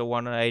time. So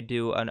why don't I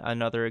do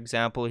another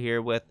example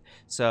here with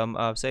some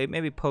say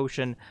maybe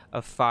potion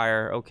of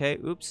fire, okay?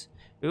 Oops,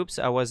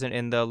 I wasn't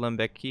in the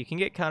Alembic. You can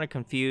get kind of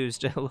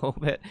confused a little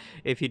bit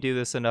if you do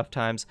this enough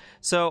times.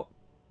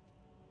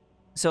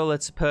 So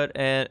let's put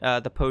in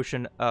the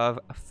potion of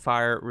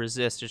fire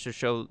resist just to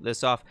show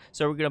this off.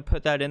 So we're going to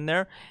put that in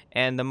there,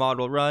 and the mod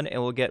will run, and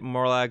we'll get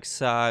Morlag's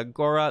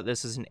Gora.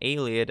 This is an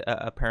Iliad,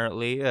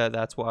 apparently.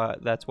 That's why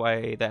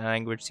the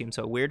language seems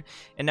so weird.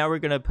 And now we're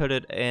going to put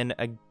it in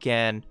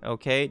again,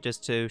 okay,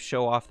 just to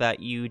show off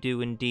that you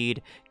do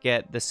indeed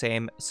get the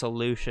same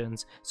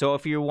solutions. So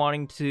if you're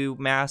wanting to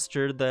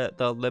master the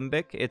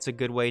Alembic, it's a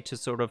good way to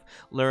sort of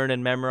learn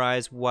and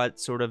memorize what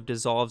sort of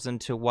dissolves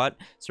into what.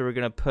 So we're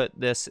going to put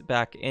this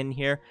back in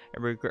here,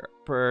 and we're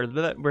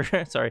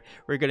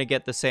going to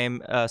get the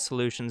same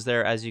solutions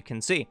there, as you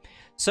can see.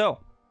 So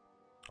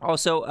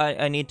also,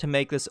 I need to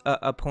make this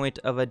a point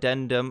of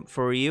addendum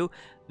for you.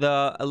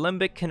 The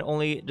Alembic can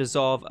only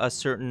dissolve a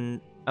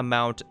certain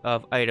amount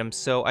of items,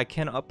 so I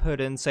cannot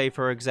put in, say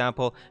for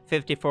example,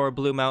 54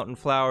 Blue Mountain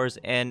flowers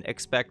and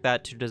expect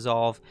that to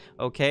dissolve,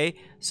 okay?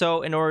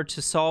 So in order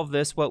to solve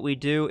this, what we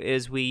do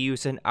is we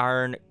use an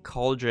iron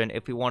cauldron.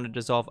 If we want to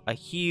dissolve a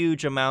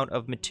huge amount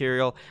of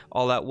material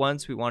all at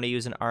once, we want to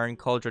use an iron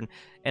cauldron.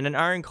 And an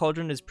iron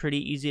cauldron is pretty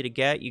easy to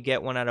get. You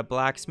get one at a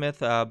blacksmith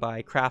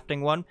by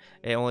crafting one.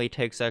 It only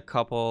takes a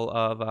couple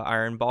of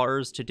iron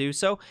bars to do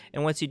so.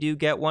 And once you do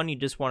get one, you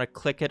just want to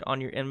click it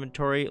on your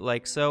inventory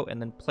like so, and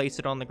then place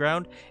it on the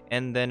ground,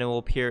 and then it will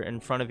appear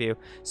in front of you.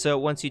 So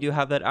once you do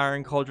have that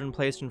iron cauldron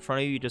placed in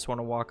front of you, you just want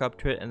to walk up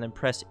to it and then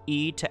press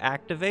E to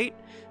activate,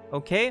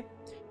 okay?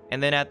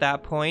 And then at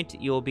that point,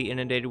 you'll be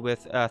inundated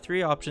with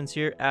three options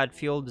here: add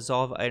fuel,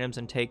 dissolve items,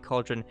 and take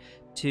cauldron.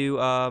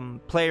 To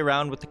play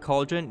around with the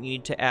cauldron, you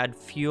need to add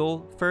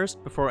fuel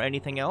first before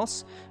anything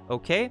else,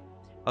 okay?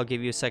 I'll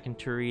give you a second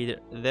to read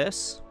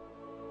this.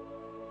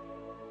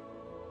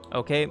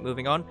 Okay,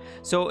 moving on.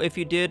 So if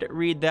you did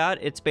read that,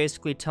 it's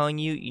basically telling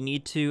you you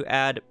need to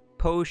add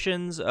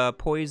potions,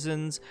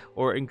 poisons,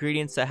 or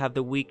ingredients that have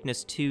the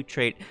weakness 2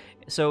 trait.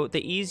 So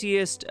the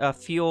easiest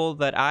fuel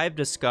that I've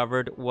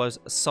discovered was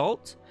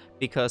salt,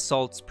 because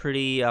salt's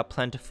pretty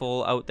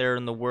plentiful out there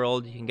in the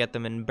world. You can get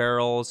them in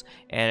barrels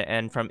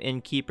and from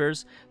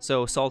innkeepers.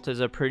 So salt is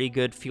a pretty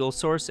good fuel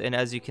source, and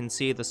as you can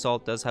see, the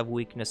salt does have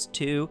weakness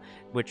too,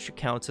 which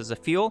counts as a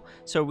fuel.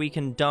 So we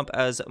can dump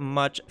as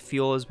much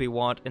fuel as we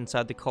want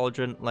inside the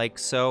cauldron, like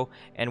so.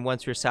 And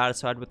once you're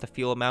satisfied with the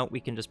fuel amount, we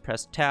can just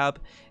press tab,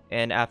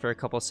 and after a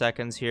couple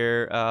seconds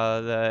here,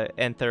 the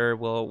enter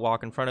will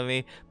walk in front of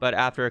me, but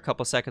after a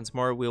couple seconds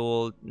more, we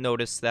will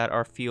notice that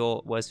our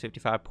fuel was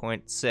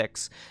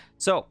 55.6.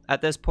 So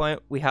at this point,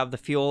 we have the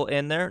fuel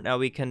in there. Now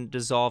we can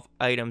dissolve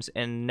items,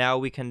 and now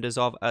we can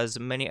dissolve as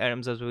many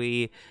items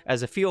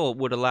as a fuel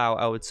would allow,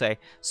 I would say.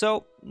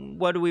 So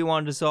what do we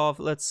want to dissolve?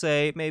 Let's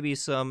say maybe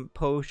some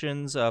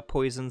potions,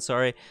 poison,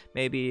 sorry,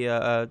 maybe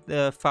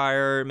the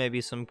fire,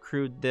 maybe some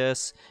crude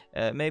this,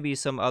 maybe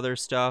some other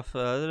stuff.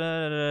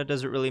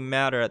 Doesn't really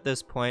matter at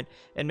this point,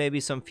 and maybe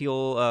some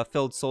fuel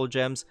filled soul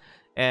gems.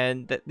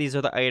 And these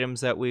are the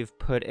items that we've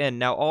put in.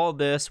 Now all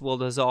this will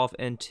dissolve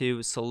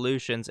into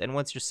solutions, and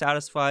once you're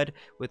satisfied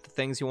with the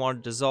things you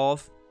want to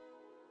dissolve,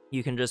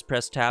 you can just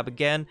press tab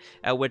again,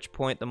 at which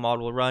point the mod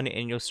will run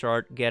and you'll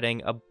start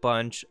getting a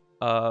bunch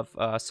of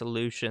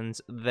solutions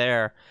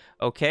there.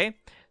 Okay,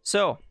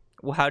 so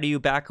how do you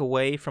back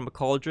away from a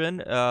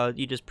cauldron?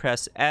 You just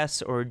press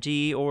S or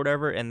D or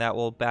whatever, and that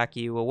will back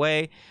you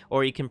away.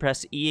 Or you can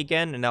press E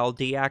again, and that'll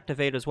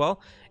deactivate as well.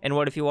 And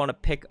what if you want to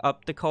pick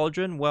up the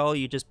cauldron? Well,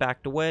 you just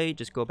backed away,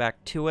 just go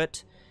back to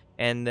it.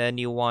 And then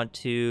you want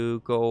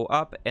to go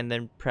up and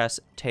then press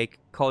take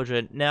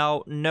cauldron.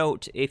 Now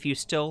note, if you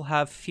still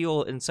have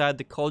fuel inside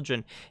the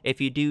cauldron,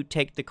 if you do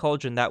take the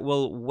cauldron, that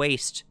will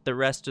waste the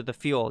rest of the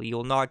fuel.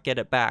 You'll not get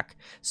it back.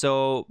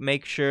 So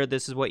make sure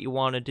this is what you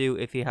want to do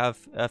if you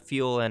have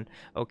fuel in.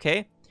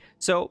 Okay,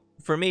 so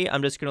for me,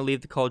 I'm just going to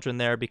leave the cauldron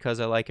there because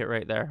I like it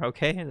right there.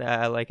 Okay,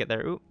 I like it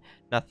there. Oop,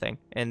 nothing.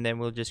 And then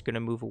we're just going to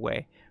move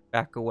away.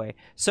 Back away.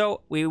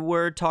 So we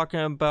were talking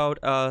about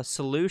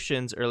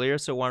solutions earlier,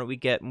 so why don't we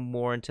get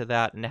more into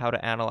that and how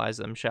to analyze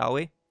them, shall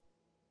we?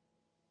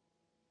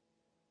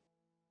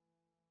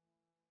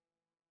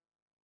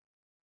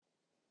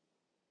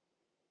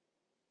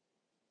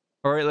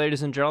 Alright,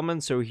 ladies and gentlemen,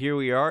 so here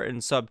we are in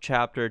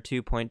subchapter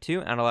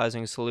 2.2,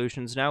 analyzing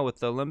solutions now with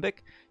the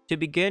Alembic. To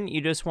begin,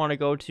 you just want to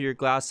go to your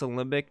glass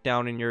Alembic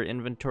down in your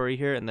inventory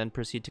here, and then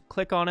proceed to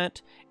click on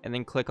it, and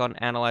then click on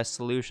Analyze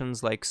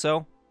Solutions like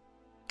so.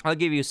 I'll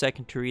give you a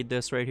second to read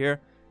this right here.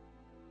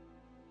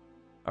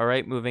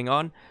 Alright, moving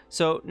on.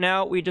 So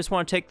now we just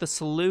want to take the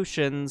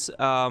solutions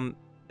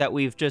that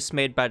we've just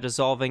made by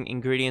dissolving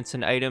ingredients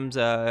and items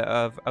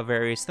of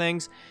various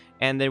things,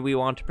 and then we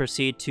want to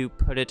proceed to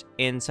put it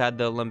inside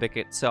the Alembic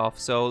itself.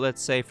 So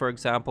let's say, for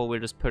example, we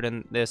just put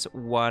in this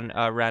one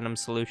random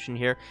solution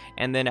here,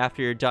 and then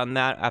after you're done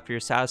that, after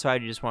you're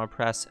satisfied, you just want to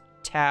press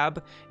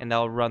tab, and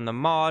that'll run the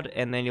mod,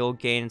 and then you'll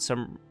gain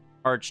some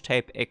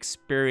archetype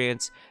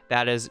experience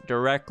that is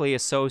directly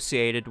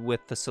associated with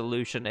the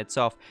solution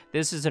itself.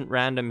 This isn't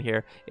random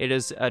here, it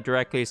is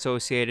directly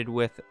associated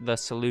with the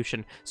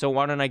solution. So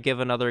why don't I give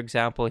another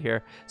example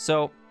here?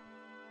 So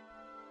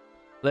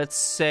let's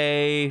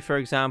say, for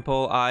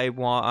example,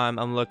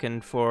 I'm looking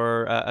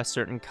for a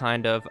certain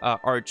kind of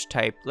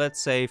archetype,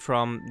 let's say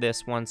from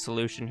this one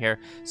solution here.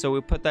 So we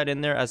put that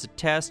in there as a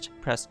test,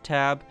 press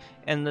tab,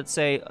 and let's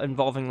say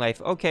involving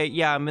life. Okay,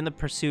 yeah, I'm in the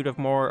pursuit of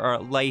more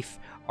life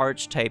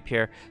archetype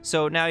here.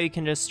 So now you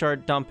can just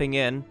start dumping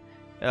in,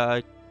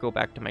 go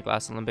back to my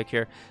glass Alembic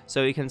here.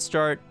 So you can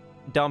start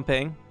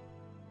dumping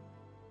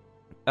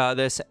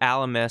this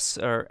Alemus,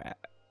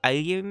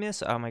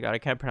 oh my god, I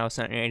can't pronounce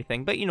that or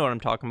anything, but you know what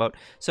I'm talking about.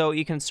 So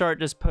you can start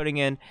just putting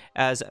in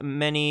as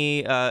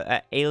many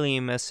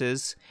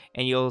Alemuses,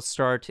 and you'll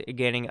start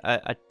getting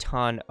a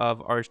ton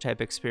of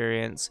archetype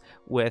experience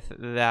with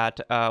that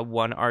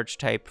one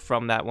archetype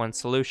from that one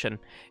solution.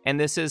 And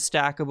this is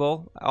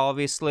stackable,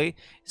 obviously.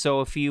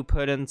 So if you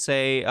put in,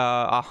 say,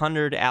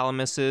 100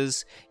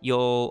 Alemuses,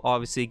 you'll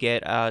obviously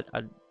get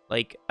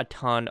like a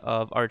ton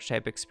of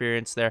archetype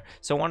experience there.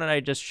 So why don't I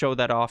just show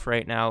that off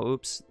right now?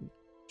 Oops.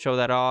 Show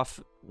that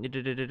off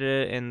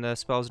in the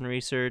spells and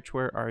research.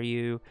 Where are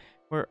you?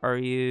 Where are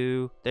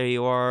you? There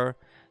you are.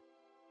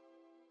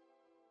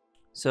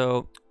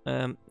 So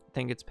I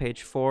think it's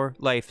page 4,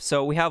 life.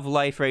 So we have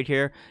life right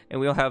here,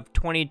 and we'll have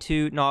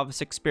 22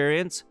 novice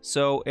experience.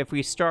 So if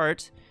we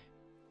start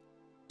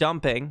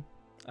dumping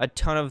a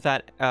ton of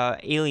that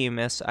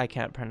Alemus, I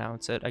can't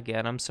pronounce it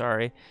again, I'm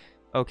sorry.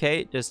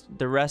 Okay, just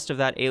the rest of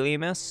that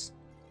Alemus,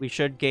 we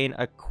should gain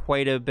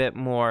quite a bit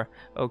more.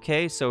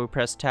 Okay, so we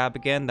press tab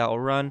again, that will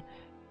run,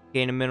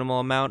 gain a minimal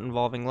amount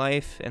involving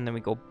life, and then we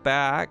go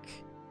back.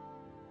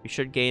 We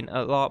should gain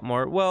a lot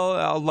more.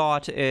 Well, a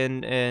lot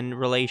in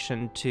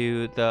relation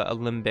to the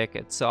Alembic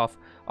itself.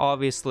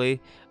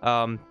 Obviously,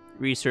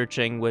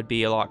 researching would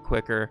be a lot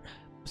quicker.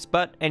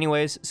 But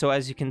anyways, so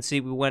as you can see,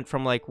 we went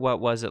from like, what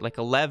was it, like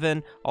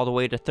 11 all the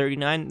way to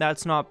 39.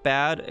 That's not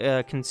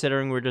bad,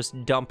 considering we're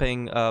just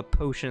dumping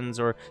potions,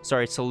 or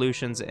sorry,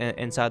 solutions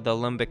inside the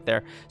Alembic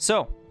there.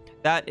 So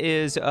that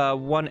is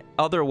one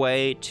other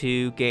way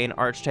to gain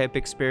archetype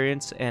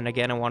experience. And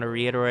again, I want to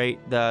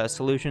reiterate, the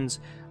solutions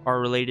are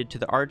related to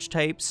the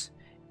archetypes.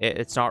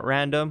 It's not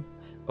random,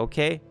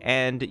 okay?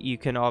 And you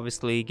can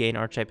obviously gain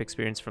archetype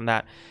experience from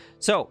that.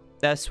 So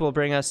this will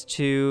bring us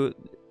to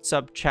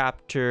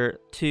subchapter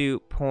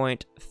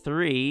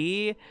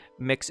 2.3,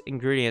 mix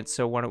ingredients.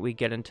 So why don't we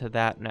get into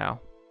that now?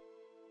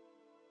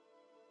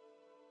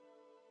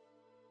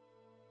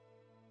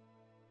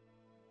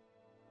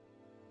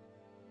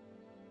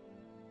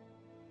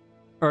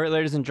 All right,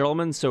 ladies and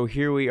gentlemen, so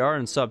here we are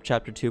in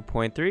subchapter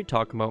 2.3,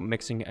 talking about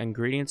mixing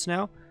ingredients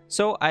now.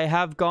 So I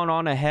have gone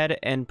on ahead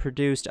and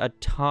produced a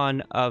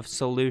ton of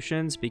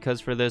solutions, because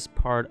for this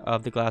part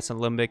of the glass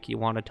alembic, you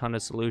want a ton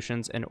of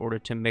solutions in order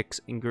to mix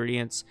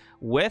ingredients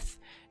with.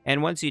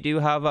 And once you do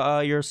have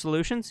your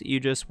solutions, you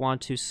just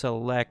want to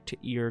select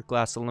your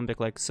glass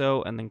alembic like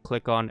so, and then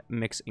click on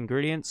mix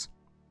ingredients.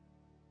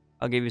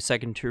 I'll give you a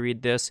second to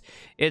read this.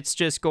 It's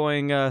just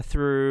going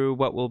through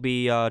what we'll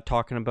be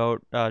talking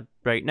about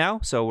right now.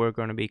 So we're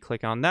going to be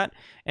clicking on that.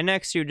 And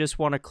next, you just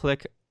want to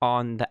click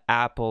on the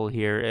apple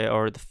here,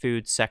 or the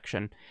food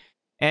section.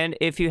 And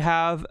if you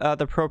have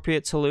the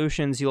appropriate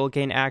solutions, you'll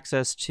gain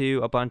access to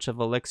a bunch of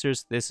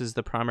elixirs. This is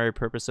the primary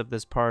purpose of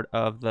this part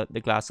of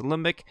the glass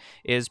alembic,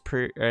 is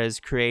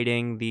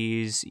creating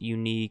these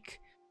unique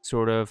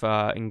sort of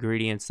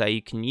ingredients that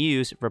you can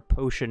use for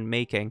potion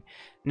making.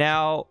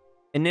 Now,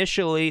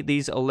 initially,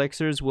 these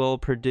elixirs will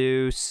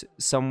produce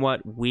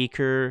somewhat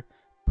weaker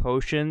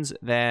potions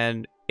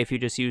than if you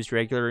just used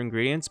regular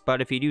ingredients,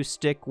 but if you do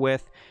stick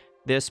with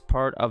this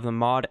part of the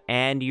mod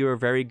and you're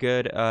very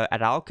good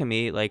at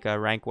alchemy, like a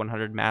rank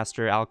 100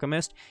 master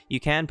alchemist, you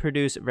can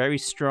produce very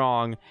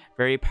strong,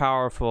 very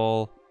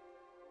powerful,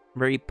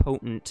 very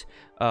potent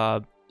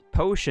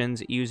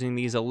potions using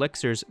these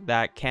elixirs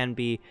that can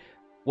be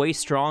way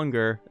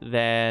stronger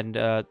than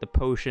the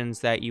potions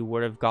that you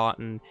would have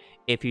gotten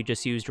if you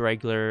just used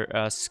regular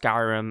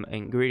Skyrim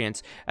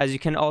ingredients. As you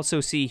can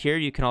also see here,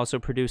 you can also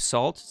produce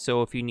salt.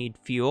 So if you need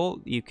fuel,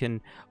 you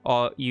can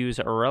use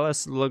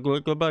Aurelis.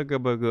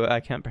 I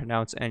can't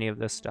pronounce any of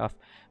this stuff,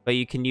 but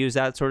you can use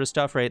that sort of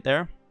stuff right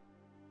there.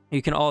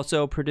 You can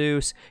also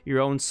produce your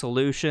own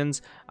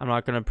solutions. I'm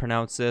not going to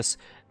pronounce this.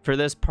 For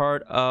this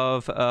part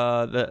of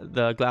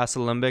the glass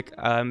alembic,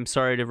 I'm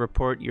sorry to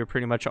report you're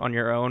pretty much on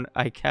your own.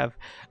 I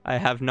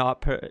have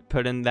not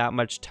put in that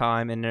much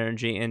time and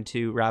energy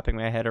into wrapping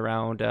my head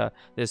around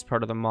this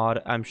part of the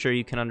mod. I'm sure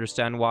you can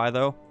understand why,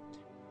 though.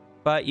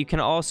 But you can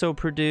also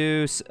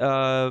produce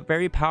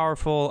very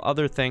powerful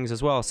other things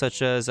as well,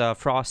 such as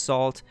frost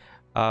salt,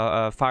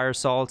 fire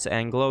salts,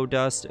 and glow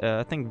dust.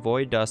 I think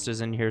void dust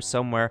is in here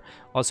somewhere.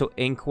 Also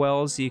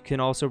inkwells you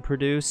can also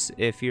produce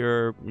if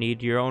you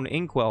need your own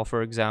inkwell,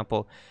 for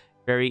example.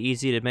 Very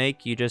easy to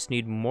make. You just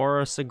need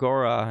more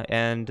sagora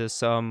and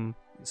some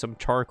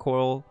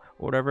charcoal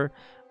or whatever.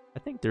 I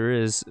think there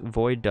is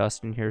void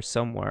dust in here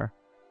somewhere.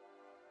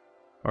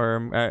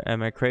 Or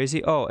am I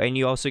crazy? Oh, and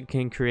you also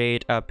can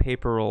create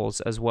paper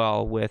rolls as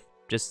well with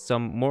just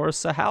some more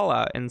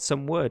sahala and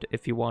some wood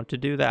if you want to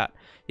do that.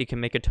 You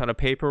can make a ton of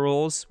paper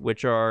rolls,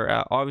 which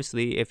are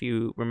obviously, if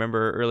you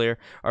remember earlier,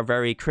 are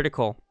very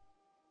critical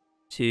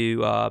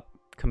to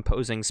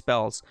composing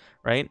spells,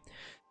 right?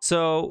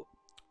 So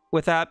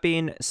with that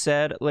being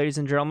said, ladies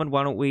and gentlemen,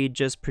 why don't we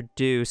just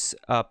produce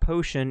a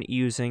potion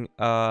using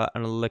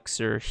an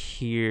elixir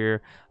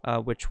here.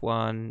 Which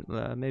one?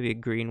 Maybe a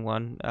green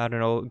one. I don't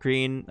know.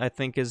 Green, I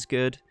think, is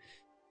good,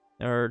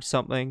 or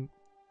something.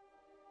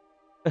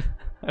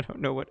 I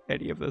don't know what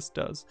any of this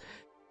does.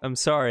 I'm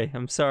sorry.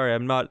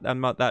 I'm not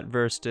that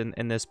versed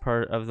in this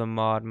part of the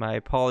mod. My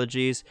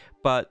apologies,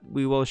 but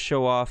we will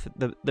show off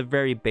the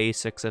very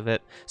basics of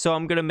it. So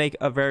I'm gonna make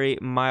a very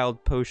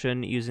mild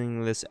potion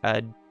using this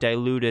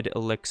diluted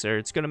elixir.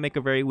 It's gonna make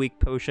a very weak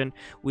potion,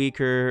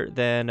 weaker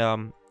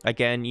than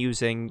again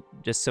using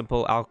just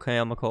simple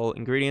alchemical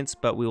ingredients,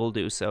 but we will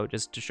do so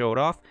just to show it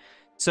off.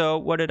 So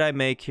what did I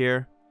make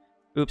here?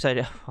 Oops,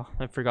 I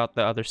forgot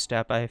the other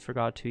step. I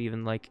forgot to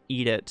even like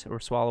eat it or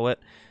swallow it.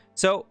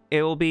 So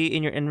it will be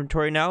in your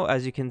inventory now.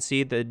 As you can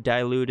see, the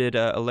diluted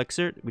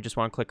elixir, we just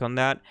want to click on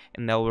that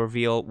and that will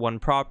reveal one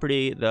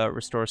property, the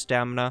restore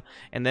stamina.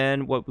 And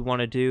then what we want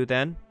to do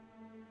then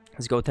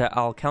is go to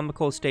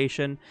alchemical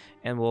station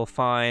and we'll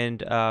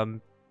find a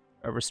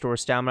restore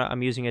stamina.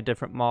 I'm using a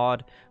different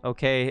mod.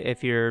 Okay,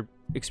 if you're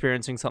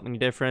experiencing something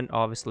different,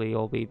 obviously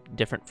it'll be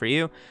different for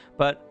you,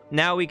 but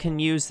now we can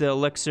use the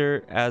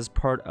elixir as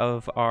part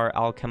of our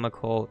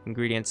alchemical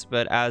ingredients.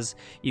 But as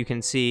you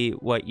can see,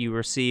 what you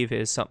receive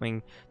is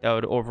something that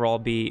would overall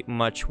be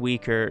much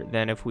weaker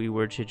than if we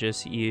were to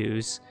just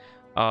use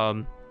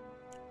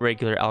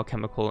regular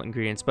alchemical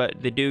ingredients, but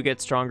they do get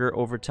stronger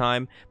over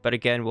time. But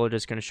again, we're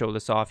just going to show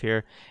this off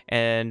here,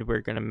 and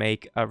we're going to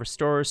make a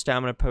restore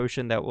stamina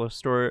potion that will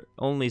restore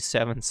only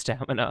 7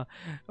 stamina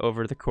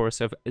over the course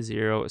of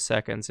 0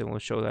 seconds, and we'll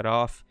show that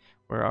off.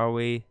 Where are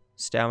we?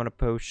 Stamina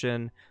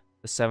potion,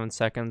 the 7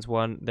 seconds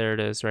one. There it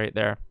is right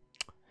there.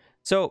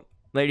 So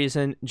ladies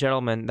and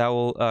gentlemen, that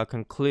will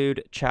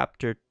conclude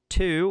chapter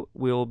 2.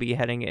 We will be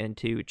heading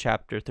into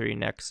Chapter 3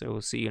 next, so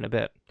we'll see you in a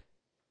bit.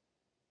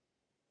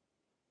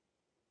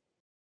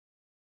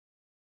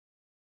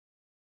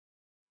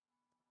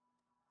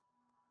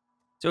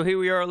 So here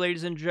we are,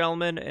 ladies and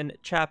gentlemen, in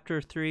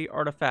Chapter 3,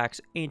 Artifacts,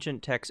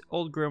 Ancient Texts,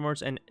 Old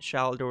Grimoires, and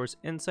Shaldor's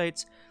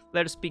Insights.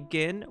 Let us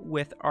begin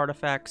with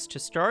artifacts to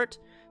start.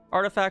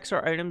 Artifacts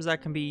are items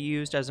that can be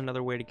used as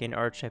another way to gain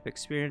archetype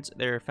experience.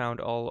 They are found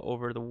all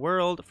over the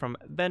world, from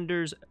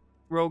vendors,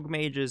 rogue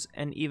mages,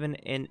 and even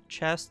in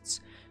chests.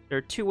 There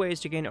are 2 ways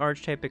to gain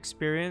archetype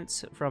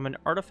experience from an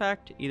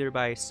artifact, either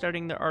by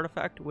studying the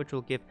artifact, which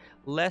will give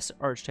less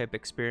archetype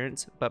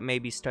experience, but may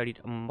be studied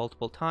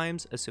multiple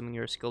times, assuming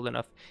you're skilled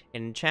enough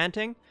in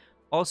enchanting.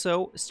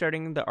 Also,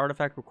 studying the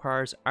artifact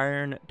requires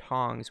iron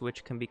tongs,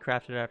 which can be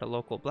crafted at a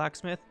local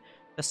blacksmith.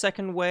 The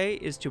second way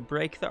is to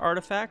break the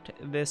artifact.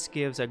 This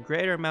gives a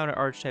greater amount of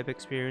archetype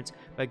experience,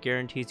 but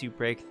guarantees you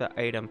break the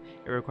item.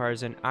 It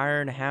requires an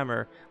iron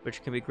hammer,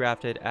 which can be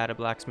crafted at a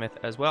blacksmith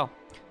as well.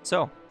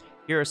 So,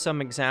 here are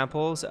some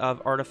examples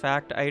of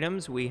artifact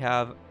items. We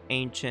have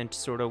ancient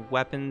sort of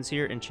weapons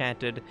here,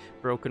 enchanted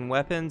broken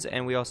weapons,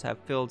 and we also have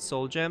filled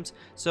soul gems.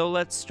 So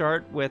let's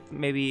start with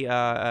maybe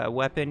a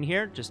weapon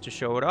here, just to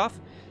show it off.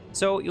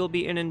 So you'll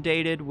be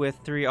inundated with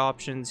 3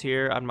 options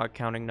here. I'm not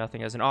counting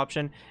nothing as an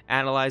option.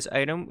 Analyze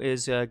item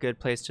is a good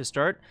place to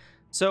start.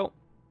 So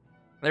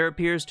there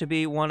appears to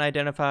be 1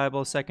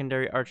 identifiable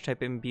secondary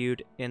archetype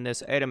imbued in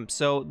this item.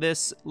 So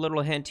this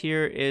little hint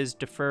here is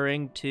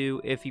deferring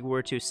to if you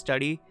were to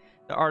study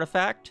the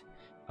artifact.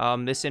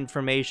 This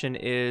information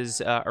is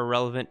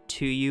irrelevant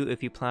to you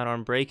if you plan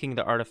on breaking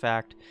the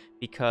artifact,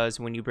 because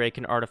when you break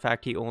an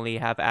artifact, you only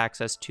have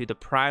access to the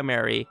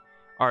primary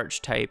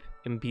archetype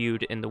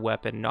imbued in the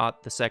weapon,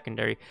 not the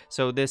secondary.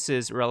 So this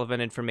is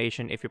relevant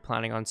information if you're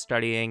planning on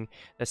studying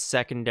the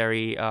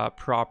secondary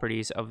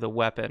properties of the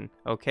weapon.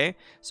 Okay,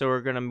 so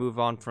we're gonna move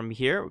on from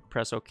here.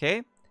 Press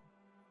OK.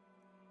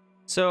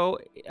 So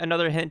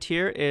another hint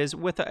here is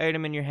with the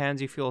item in your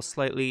hands, you feel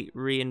slightly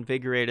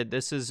reinvigorated.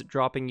 This is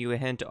dropping you a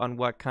hint on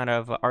what kind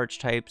of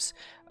archetypes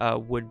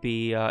would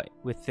be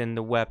within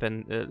the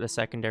weapon, the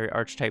secondary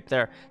archetype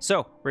there.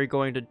 So we're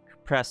going to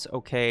press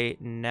OK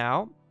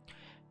now.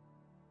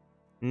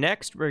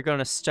 Next, we're going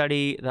to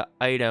study the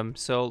item.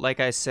 So like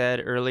I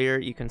said earlier,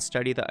 you can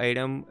study the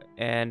item,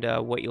 and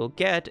what you'll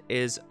get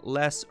is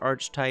less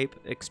archetype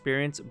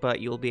experience, but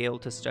you'll be able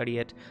to study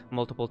it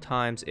multiple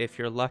times if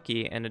you're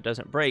lucky and it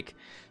doesn't break.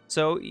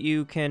 So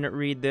you can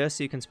read this.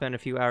 You can spend a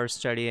few hours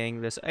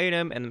studying this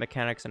item and the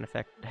mechanics and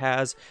effect it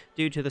has.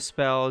 Due to the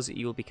spells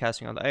you will be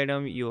casting on the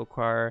item, you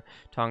acquire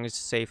tongues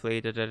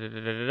safely.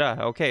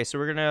 Okay, so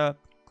we're going to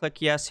click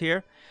yes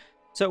here.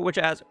 So which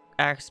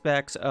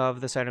aspects of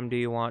this item do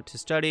you want to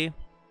study?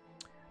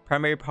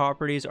 Primary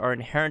properties are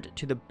inherent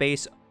to the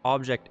base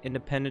object,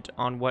 independent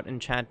on what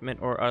enchantment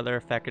or other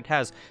effect it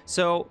has.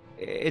 So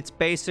it's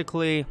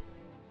basically,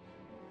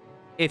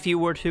 if you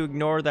were to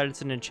ignore that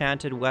it's an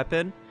enchanted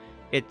weapon,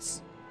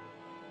 it's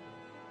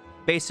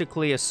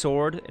basically a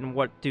sword. And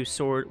what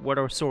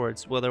are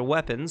swords? Well, they're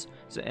weapons,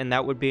 and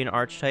that would be an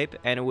archetype,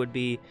 and it would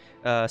be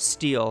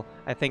steel.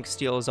 I think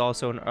steel is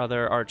also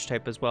another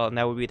archetype as well, and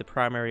that would be the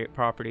primary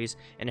properties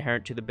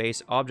inherent to the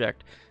base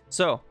object.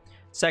 So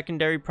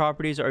secondary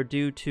properties are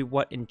due to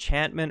what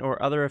enchantment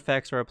or other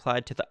effects are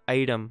applied to the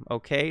item.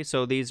 Okay,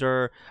 so these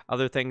are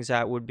other things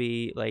that would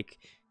be like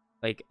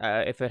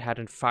if it had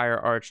a fire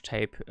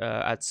archetype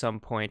at some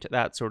point,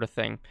 that sort of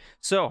thing.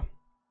 So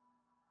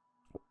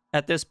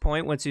at this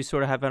point, once you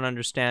sort of have an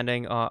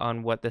understanding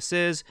on what this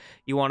is,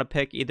 you want to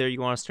pick either you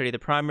want to study the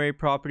primary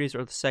properties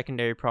or the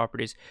secondary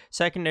properties.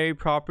 Secondary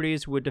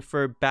properties would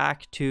defer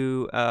back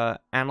to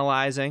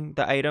analyzing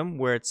the item,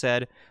 where it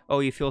said,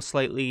 oh, you feel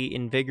slightly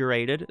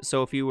invigorated.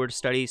 So if you were to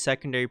study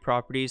secondary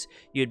properties,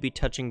 you'd be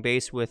touching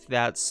base with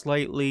that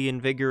slightly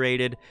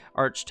invigorated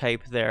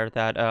archetype there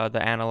that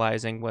the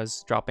analyzing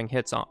was dropping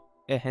hints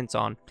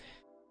on.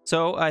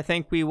 So I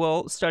think we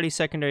will study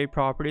secondary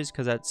properties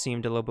because that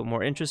seemed a little bit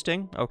more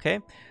interesting.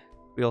 Okay,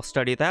 we'll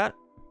study that.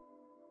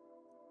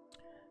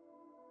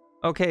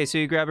 Okay, so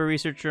you grab a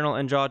research journal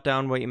and jot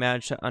down what you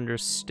managed to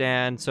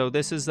understand. So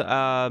this is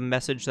a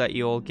message that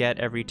you'll get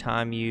every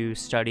time you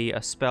study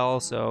a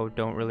spell, so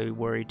don't really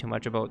worry too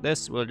much about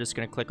this. We're just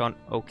going to click on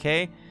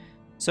OK.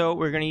 So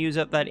we're going to use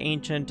up that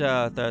ancient,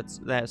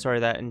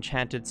 that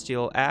enchanted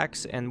steel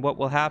axe, and what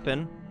will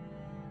happen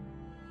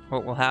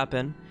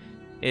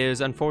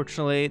is,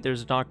 unfortunately,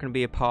 there's not going to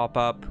be a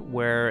pop-up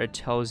where it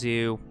tells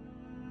you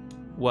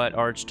what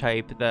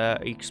archetype the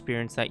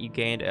experience that you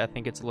gained. I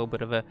think it's a little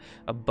bit of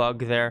a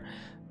bug there.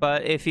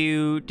 But if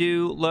you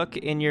do look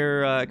in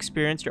your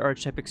experience, your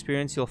archetype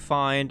experience, you'll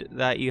find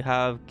that you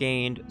have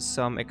gained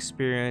some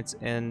experience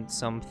in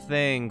some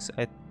things.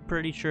 I'm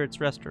pretty sure it's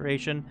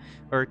restoration,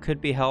 or it could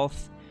be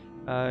health.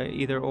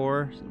 Either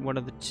or. One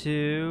of the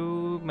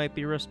two might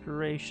be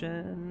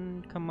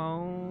restoration. Come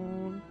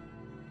on.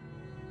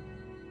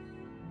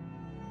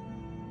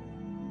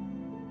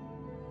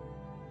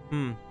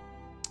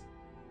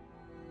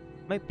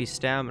 Might be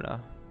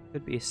stamina.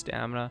 Could be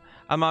stamina.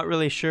 I'm not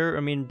really sure. I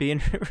mean,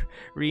 being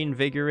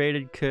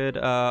reinvigorated could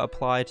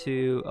apply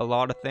to a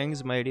lot of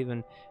things.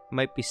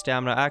 Might be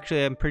stamina.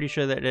 Actually, I'm pretty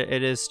sure that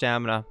it is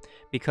stamina,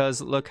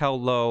 because look how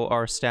low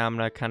our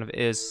stamina kind of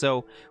is.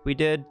 So we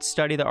did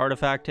study the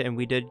artifact and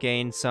we did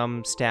gain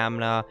some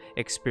stamina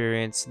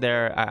experience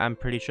there. I'm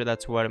pretty sure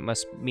that's what it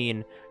must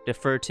mean,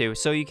 defer to.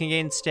 So you can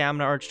gain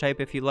stamina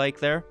archetype if you like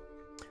there.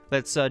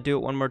 Let's do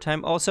it one more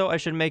time. Also, I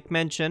should make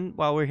mention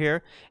while we're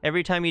here,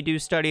 every time you do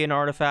study an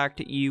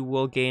artifact, you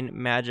will gain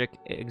mental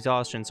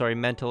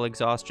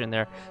exhaustion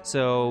there.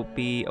 So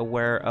be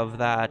aware of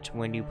that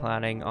when you're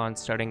planning on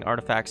studying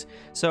artifacts.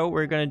 So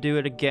we're going to do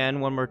it again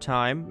one more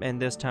time,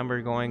 and this time we're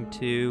going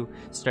to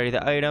study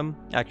the item,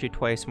 actually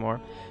twice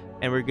more.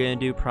 And we're going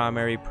to do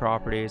primary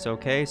properties,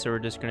 okay? So we're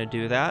just going to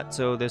do that.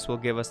 So this will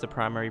give us the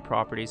primary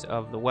properties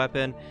of the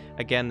weapon.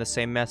 Again, the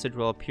same message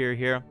will appear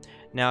here.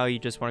 Now you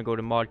just want to go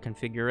to mod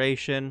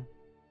configuration,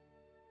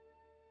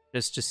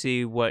 just to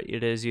see what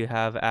it is you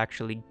have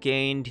actually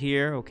gained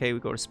here. Okay, we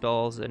go to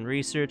spells and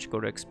research, go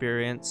to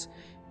experience,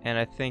 and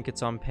I think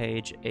it's on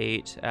page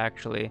 8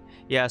 actually.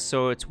 Yeah,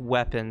 so it's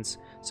weapons.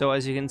 So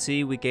as you can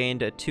see, we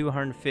gained a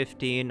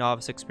 250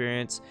 novice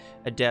experience,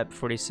 adept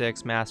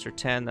 46, master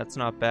 10. That's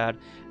not bad.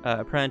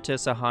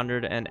 Apprentice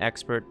 100 and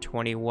expert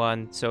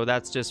 21. So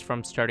that's just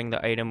from starting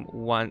the item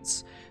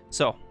once.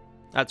 So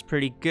that's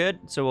pretty good.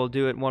 So we'll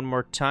do it one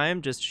more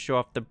time just to show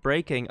off the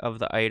breaking of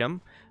the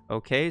item.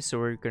 Okay, so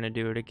we're going to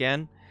do it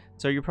again.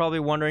 So you're probably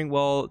wondering,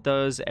 well,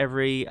 does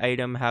every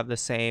item have the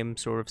same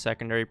sort of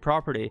secondary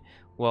property?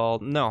 Well,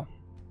 no.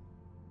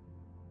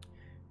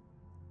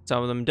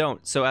 Some of them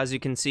don't. So as you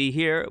can see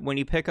here, when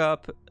you pick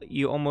up,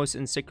 you almost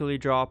instinctively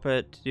drop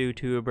it due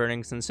to a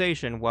burning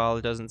sensation. While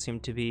it doesn't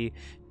seem to be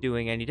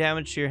doing any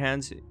damage to your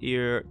hands,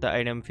 the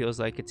item feels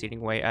like it's eating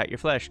away at your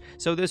flesh.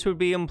 So this would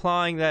be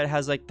implying that it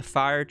has like the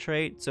fire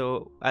trait.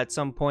 So at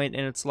some point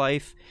in its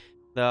life,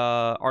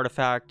 the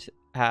artifact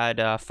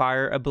had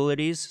fire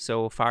abilities,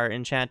 so fire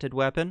enchanted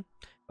weapon.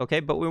 Okay,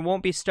 but we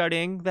won't be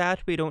studying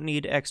that. We don't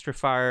need extra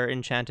fire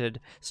enchanted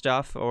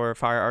stuff or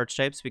fire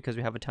archetypes because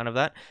we have a ton of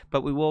that.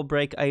 But we will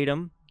break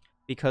item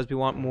because we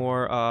want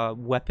more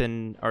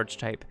weapon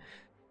archetype.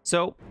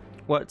 So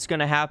what's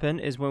going to happen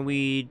is when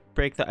we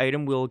break the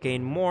item, we'll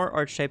gain more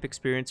archetype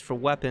experience for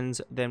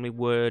weapons than we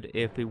would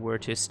if we were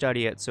to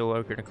study it. So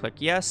we're going to click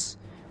yes.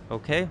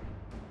 Okay.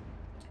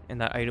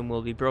 And that item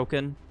will be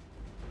broken.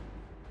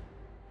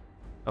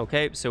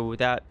 Okay, so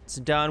that's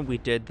done. We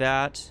did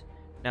that.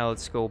 Now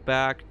let's go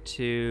back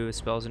to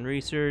spells and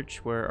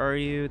research. Where are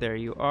you? There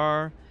you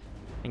are.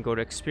 And go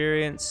to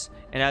experience.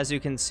 And as you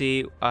can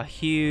see, a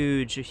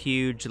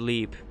huge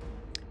leap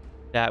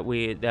that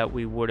we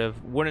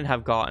wouldn't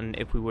have gotten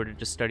if we were to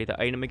just study the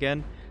item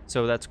again.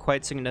 So that's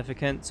quite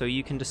significant. So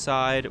you can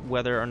decide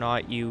whether or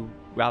not you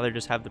rather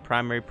just have the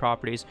primary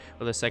properties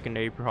or the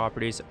secondary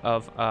properties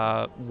of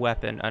a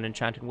weapon, an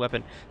enchanted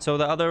weapon. So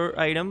the other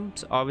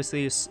items,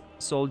 obviously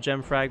soul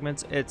gem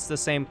fragments, it's the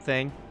same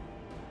thing.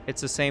 It's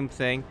the same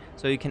thing.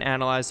 So you can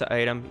analyze the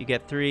item. You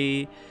get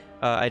 3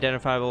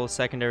 identifiable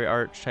secondary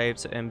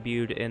archetypes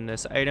imbued in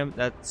this item.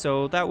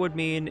 So that would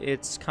mean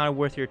it's kind of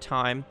worth your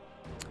time.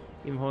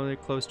 Even holding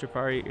it close to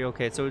fire.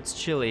 Okay, so it's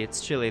chilly.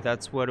 It's chilly.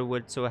 That's what it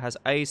would. So it has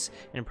ice,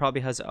 and it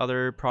probably has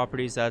other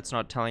properties that's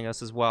not telling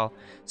us as well.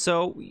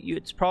 So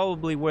it's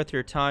probably worth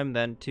your time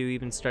then to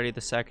even study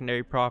the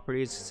secondary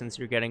properties, since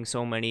you're getting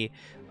so many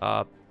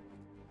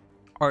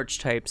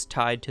archetypes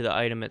tied to the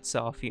item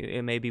itself.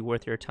 It may be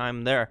worth your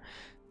time there.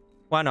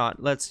 Why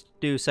not? Let's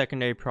do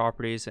secondary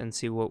properties and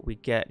see what we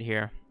get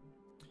here.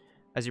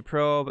 As you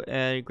probe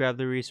and you grab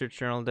the research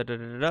journal,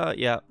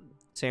 yeah,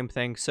 same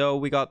thing. So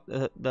we got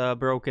the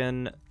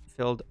broken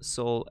filled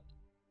soul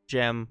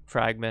gem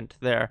fragment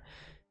there.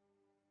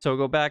 So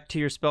go back to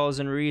your spells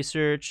and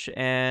research,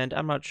 and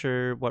I'm not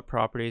sure what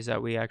properties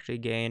that we actually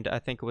gained. I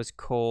think it was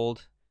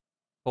cold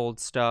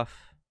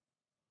stuff.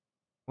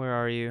 Where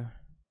are you?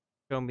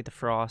 Show me the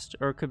frost,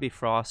 or it could be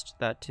frost,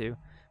 that too.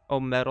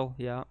 Oh, metal,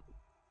 yeah.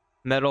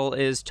 Metal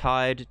is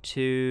tied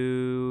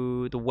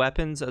to the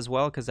weapons as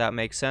well, because that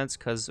makes sense,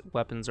 because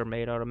weapons are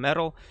made out of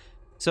metal.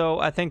 So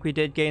I think we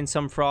did gain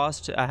some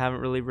frost. I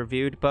haven't really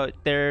reviewed, but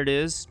there it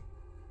is.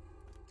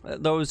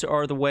 Those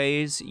are the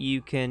ways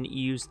you can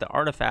use the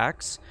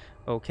artifacts,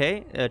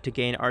 okay, to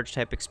gain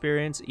archetype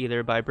experience,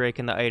 either by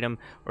breaking the item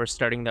or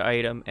studying the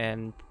item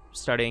and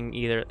studying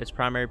either its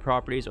primary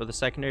properties or the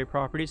secondary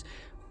properties.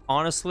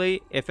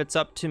 Honestly, if it's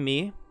up to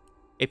me,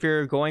 if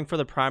you're going for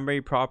the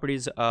primary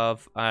properties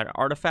of an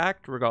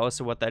artifact, regardless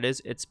of what that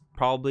is, it's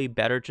probably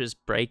better to just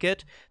break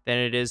it than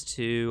it is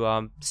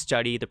to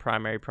study the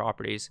primary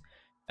properties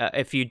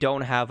if you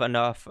don't have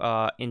enough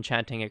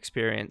enchanting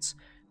experience.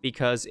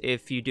 Because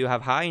if you do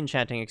have high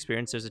enchanting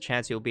experience, there's a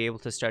chance you'll be able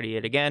to study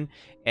it again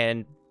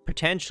and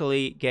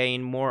potentially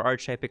gain more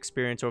archetype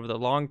experience over the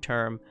long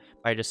term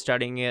by just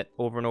studying it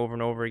over and over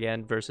and over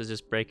again versus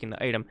just breaking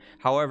the item.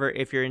 However,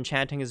 if your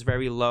enchanting is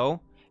very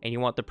low and you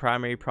want the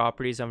primary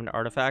properties of an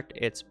artifact,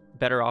 it's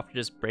better off to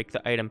just break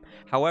the item.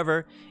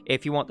 However,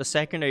 if you want the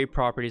secondary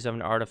properties of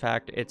an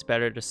artifact, it's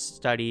better to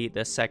study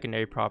the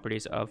secondary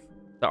properties of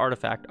the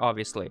artifact,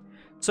 obviously.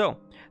 So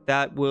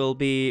that will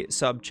be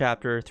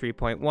subchapter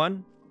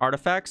 3.1,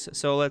 artifacts.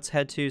 So let's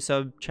head to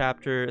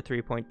subchapter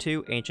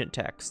 3.2, ancient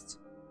texts.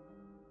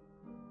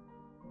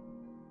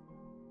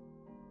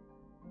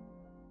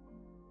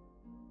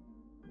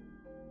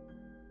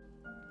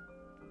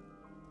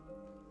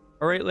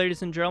 Alright,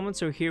 ladies and gentlemen,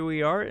 so here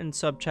we are in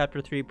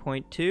subchapter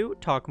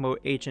 3.2, talking about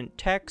ancient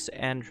texts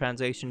and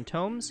translation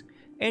tomes.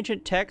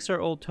 Ancient texts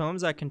are old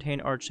tomes that contain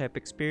archetype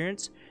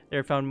experience. They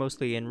are found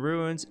mostly in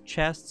ruins,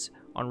 chests,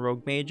 on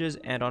rogue mages,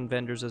 and on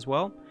vendors as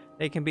well.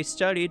 They can be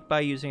studied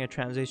by using a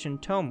translation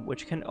tome,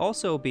 which can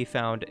also be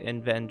found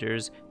in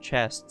vendors,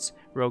 chests,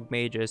 rogue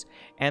mages,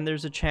 and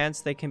there's a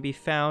chance they can be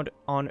found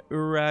on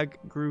Urag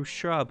Gru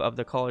Shrub of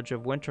the College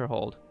of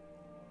Winterhold.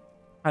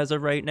 As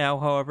of right now,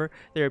 however,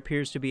 there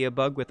appears to be a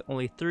bug with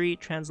only 3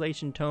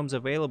 translation tomes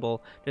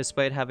available,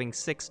 despite having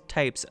 6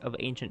 types of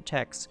ancient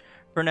texts.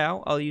 For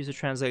now, I'll use a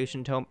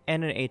translation tome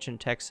and an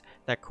ancient text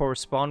that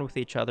correspond with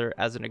each other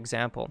as an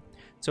example.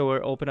 So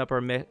we'll open up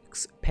our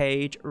mix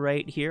page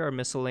right here, our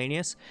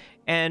miscellaneous,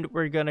 and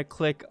we're going to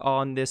click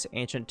on this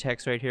ancient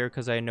text right here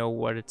because I know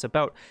what it's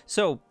about.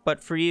 So,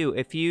 but for you,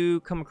 if you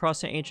come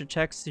across an ancient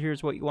text,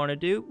 here's what you want to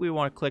do. We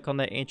want to click on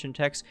the ancient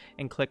text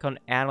and click on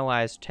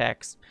Analyze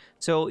Text.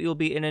 So you'll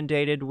be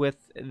inundated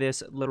with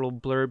this little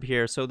blurb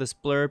here. So this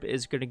blurb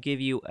is going to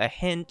give you a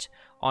hint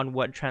on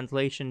what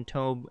translation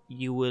tome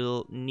you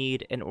will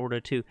need in order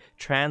to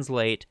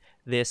translate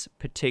this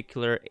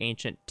particular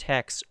ancient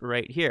text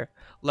right here.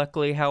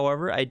 Luckily,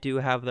 however, I do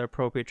have the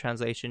appropriate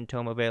translation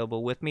tome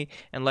available with me,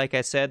 and like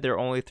I said, there are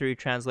only 3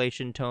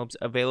 translation tomes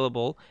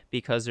available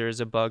because there is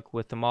a bug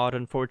with the mod,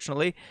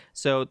 unfortunately.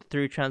 So the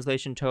 3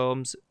 translation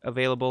tomes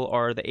available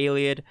are the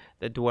Iliad,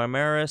 the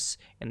Dwemerus,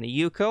 and the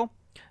Yuko.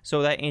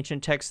 So that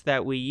ancient text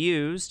that we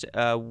used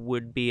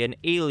would be an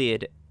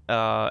Iliad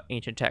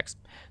ancient text.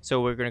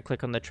 So we're going to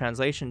click on the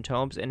translation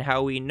tomes, and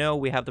how we know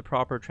we have the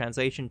proper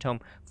translation tome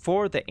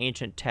for the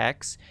ancient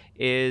text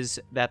is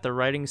that the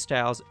writing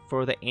styles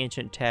for the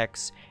ancient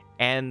text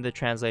and the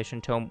translation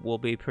tome will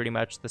be pretty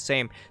much the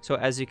same. So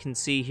as you can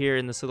see here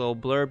in this little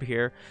blurb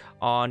here,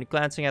 on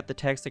glancing at the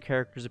text, the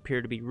characters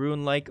appear to be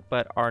rune-like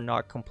but are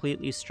not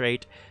completely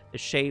straight. The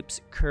shapes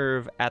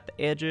curve at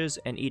the edges,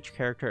 and each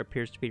character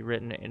appears to be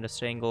written in a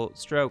single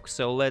stroke.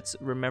 So let's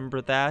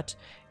remember that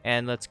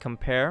and let's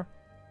compare.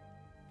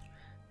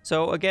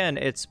 So again,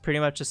 it's pretty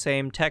much the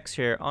same text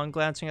here. On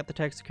glancing at the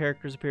text, the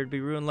characters appear to be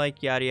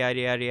rune-like, yada yada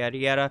yada yada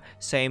yada,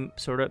 same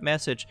sort of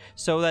message.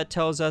 So that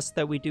tells us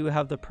that we do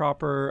have the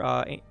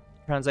proper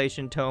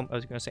translation tome, I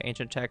was going to say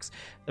ancient text,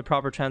 the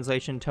proper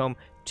translation tome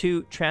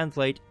to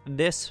translate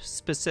this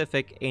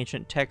specific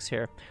ancient text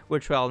here,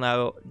 which I'll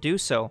now do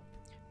so.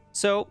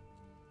 So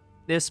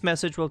this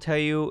message will tell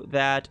you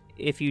that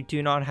if you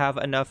do not have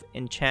enough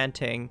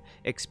enchanting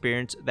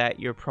experience, that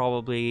you're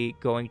probably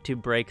going to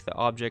break the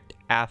object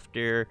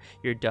after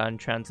you're done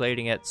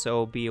translating it,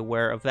 so be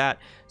aware of that.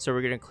 So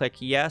we're going to click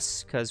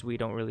yes because we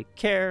don't really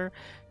care.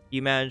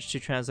 You managed to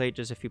translate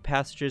just a few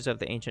passages of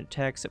the ancient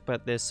text,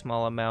 but this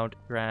small amount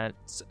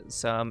grants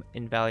some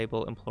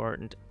invaluable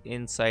important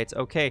insights.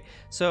 Okay,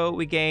 so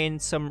we gain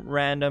some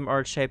random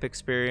archetype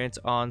experience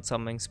on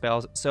summoning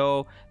spells.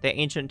 So the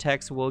ancient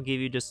text will give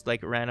you just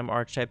like random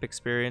archetype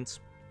experience,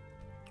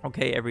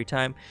 okay, every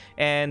time.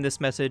 And this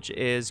message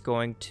is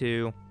going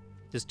to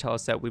just tell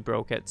us that we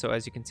broke it. So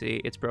as you can see,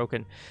 it's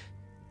broken.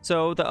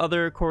 So the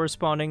other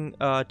corresponding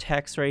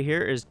text right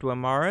here is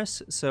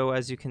Dwemerus. So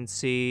as you can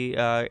see,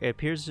 it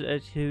appears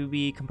to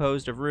be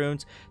composed of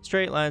runes,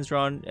 straight lines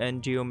drawn,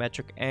 and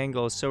geometric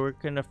angles. So we're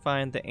going to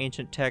find the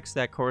ancient texts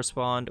that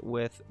correspond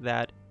with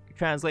that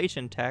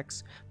translation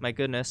text. My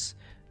goodness,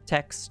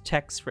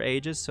 text for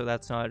ages, so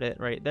that's not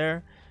it right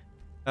there.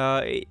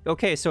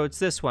 Okay, so it's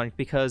this one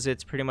because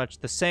it's pretty much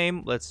the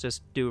same. Let's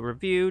just do a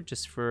review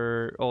just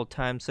for old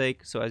time's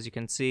sake. So as you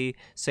can see,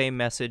 same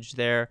message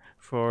there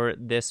for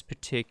this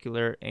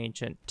particular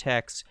ancient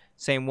text.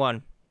 Same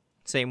one.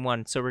 So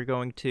we're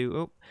going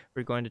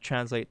to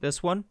translate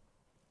this one.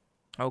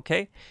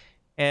 Okay,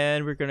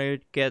 and we're going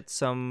to get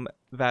some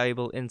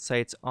valuable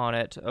insights on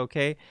it.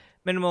 Okay,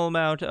 minimal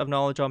amount of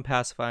knowledge on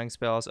pacifying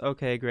spells.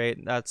 Okay,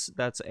 great. That's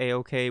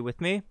a-okay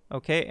with me.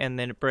 Okay, and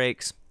then it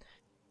breaks.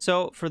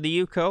 So for the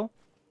Yuko,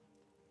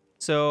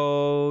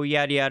 so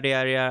yada yada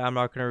yada yada, I'm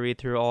not going to read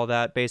through all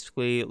that.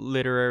 Basically,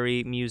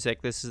 literary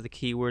music. This is the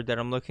keyword that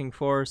I'm looking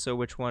for. So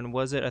which one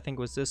was it? I think it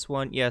was this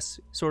one. Yes,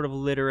 sort of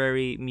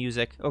literary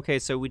music. Okay,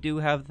 so we do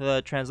have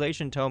the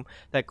translation tome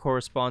that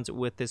corresponds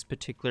with this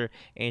particular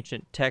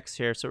ancient text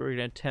here. So we're going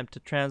to attempt to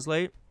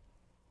translate.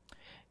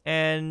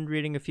 And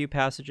reading a few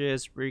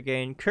passages,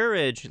 regain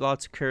courage.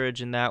 Lots of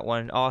courage in that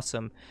one.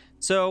 Awesome.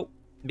 So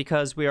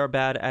because we are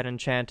bad at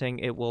enchanting,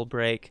 it will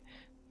break.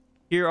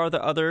 Here are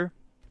the other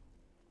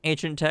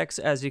ancient texts.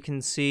 As you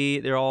can see,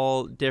 they're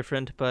all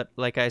different, but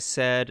like I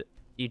said,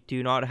 you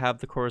do not have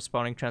the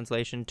corresponding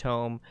translation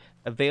tome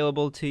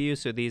available to you,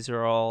 so these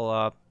are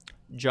all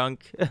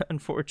junk,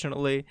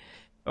 unfortunately.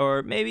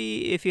 Or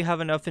maybe if you have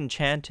enough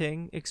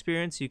enchanting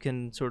experience, you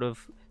can sort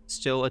of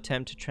still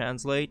attempt to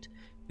translate.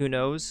 Who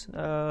knows?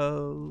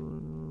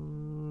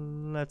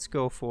 Let's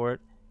go for it.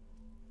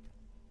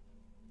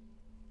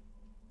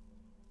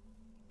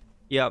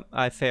 Yep,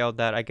 I failed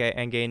that. I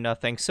gained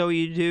nothing. So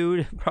you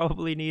do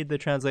probably need the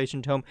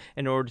translation tome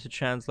in order to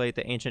translate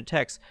the ancient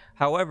text.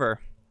 However,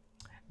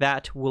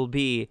 that will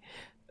be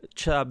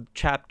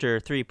chapter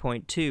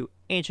 3.2,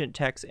 ancient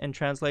texts and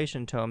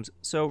translation tomes.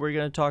 So we're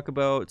going to talk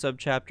about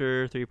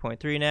subchapter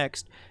 3.3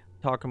 next,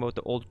 talking about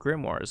the old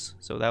grimoires.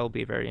 So that will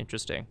be very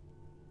interesting.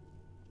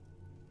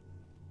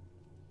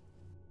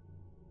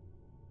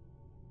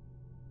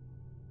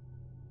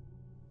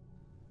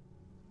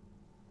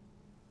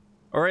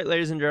 All right,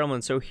 ladies and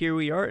gentlemen, so here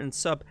we are in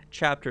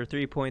sub-chapter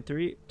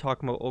 3.3,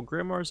 talking about old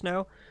grimoires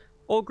now.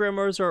 Old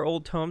grimoires are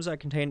old tomes that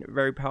contain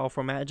very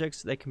powerful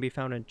magics. They can be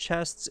found in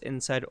chests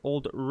inside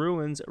old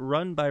ruins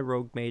run by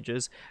rogue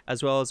mages,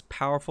 as well as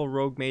powerful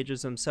rogue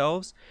mages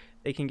themselves.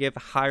 They can give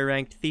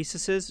high-ranked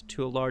theses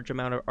to a large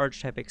amount of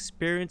archetype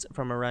experience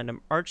from a random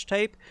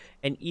archetype,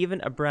 and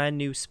even a brand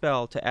new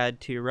spell to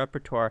add to your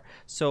repertoire.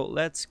 So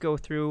let's go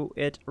through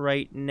it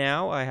right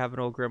now. I have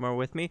an old grimoire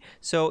with me.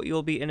 So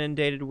you'll be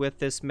inundated with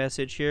this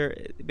message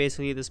here.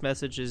 Basically, this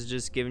message is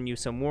just giving you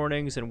some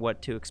warnings and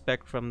what to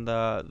expect from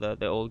the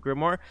old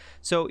grimoire.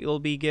 So you'll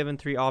be given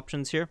 3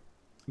 options here.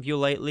 View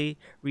lightly,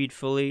 read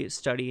fully,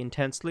 study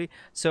intensely.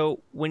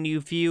 So when you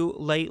view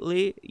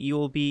lightly, you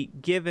will be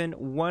given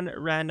 1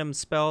 random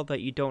spell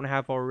that you don't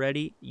have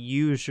already,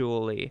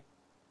 usually.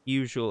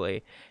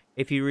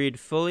 If you read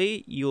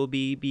fully, you'll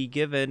be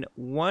given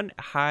 1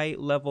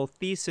 high-level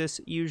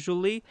thesis,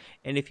 usually.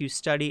 And if you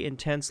study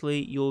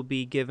intensely, you'll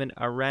be given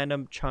a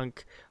random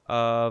chunk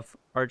of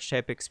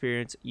archetype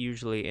experience,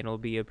 usually. And it'll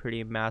be a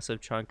pretty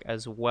massive chunk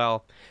as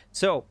well.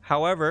 So,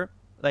 however,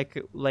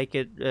 like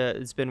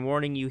it's been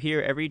warning you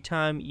here, every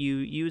time you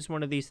use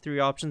one of these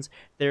 3 options,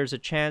 there's a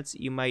chance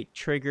you might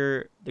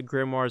trigger the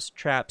grimoire's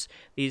traps.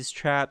 These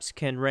traps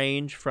can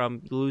range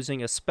from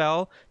losing a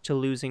spell to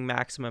losing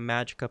maximum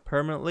magicka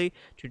permanently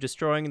to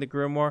destroying the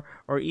grimoire,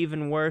 or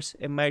even worse,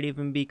 it might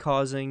even be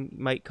cause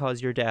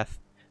your death.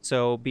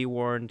 So be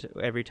warned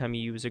every time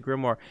you use a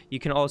grimoire. You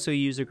can also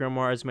use a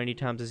grimoire as many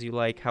times as you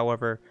like.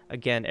 However,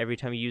 again, every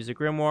time you use a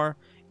grimoire,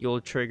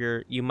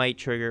 you might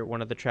trigger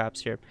one of the traps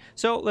here.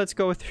 So let's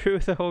go through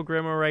the whole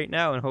grimoire right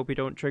now and hope we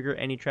don't trigger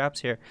any traps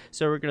here.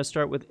 So we're going to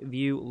start with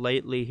view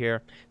lightly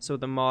here. So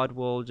the mod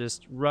will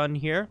just run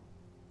here.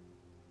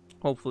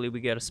 Hopefully we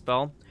get a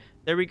spell.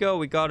 There we go.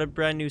 We got a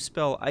brand new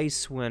spell,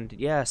 Icewind.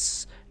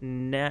 Yes,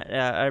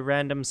 a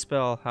random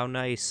spell. How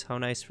nice. How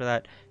nice for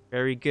that.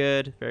 Very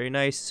good, very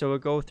nice. So we'll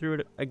go through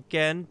it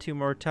again 2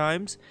 more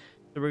times.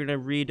 So we're going to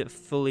read it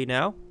fully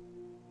now.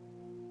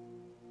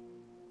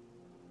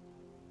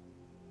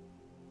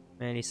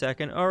 Any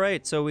second.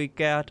 Alright, so we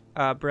got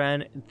a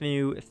brand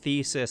new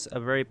thesis, a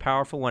very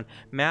powerful one.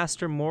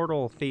 Master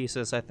Mortal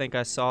thesis. I think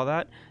I saw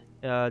that.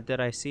 Did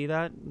I see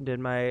that? Did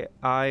my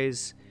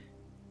eyes...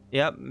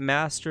 Yep,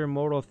 Master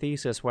Mortal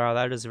Thesis. Wow,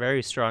 that is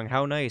very strong.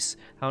 How nice.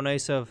 How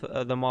nice of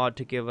the mod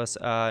to give us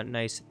a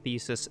nice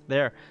thesis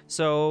there.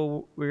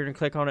 So we're going to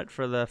click on it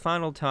for the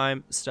final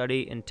time.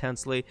 Study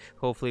intensely.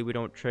 Hopefully we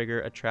don't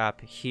trigger a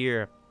trap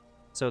here.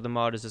 So the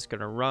mod is just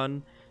going to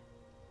run.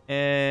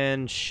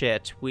 And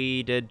shit,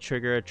 we did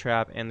trigger a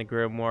trap and the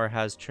grimoire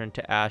has turned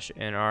to ash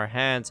in our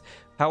hands.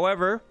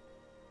 However...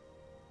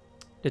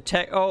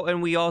 Oh,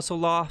 and we also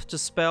lost a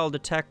spell.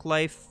 Detect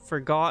Life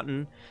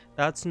Forgotten.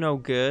 That's no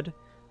good.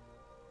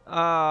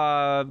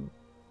 Son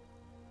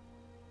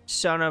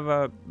of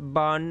a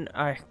bun.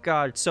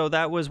 God, so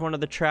that was one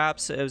of the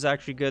traps. It was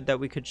actually good that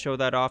we could show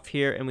that off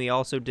here, and we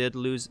also did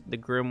lose the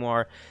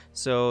grimoire,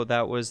 so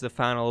that was the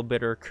final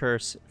bitter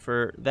curse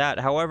for that.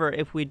 However,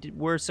 if we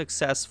were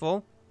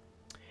successful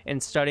in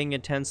studying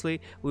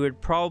intensely, we would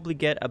probably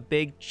get a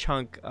big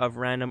chunk of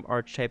random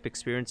archetype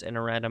experience and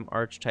a random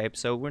archetype.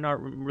 So we're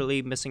not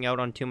really missing out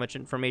on too much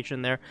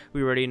information there.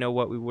 We already know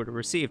what we would have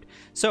received.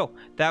 So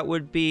that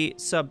would be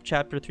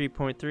sub-chapter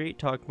 3.3,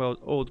 talking about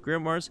old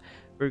grimoires.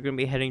 We're going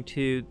to be heading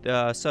to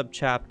the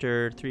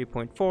sub-chapter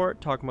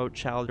 3.4, talking about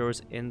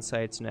Chaldor's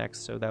Insights next.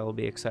 So that will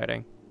be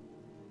exciting.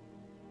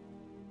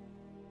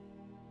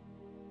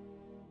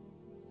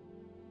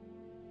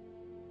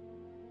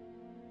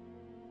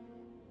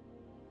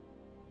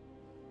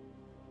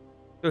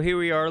 So here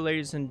we are,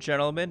 ladies and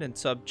gentlemen, in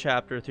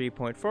sub-chapter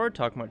 3.4,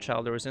 talking about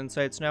Chaldor's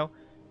Insights now.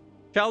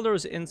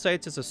 Chaldor's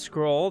Insights is a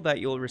scroll that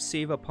you'll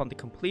receive upon the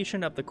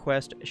completion of the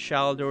quest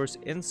Chaldor's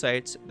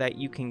Insights that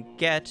you can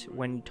get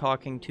when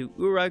talking to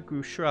Urag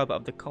Grushrub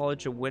of the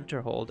College of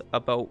Winterhold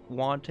about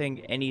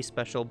wanting any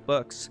special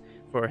books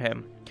for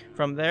him.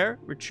 From there,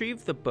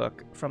 retrieve the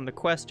book from the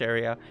quest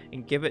area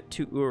and give it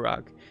to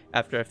Urag.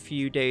 After a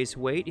few days'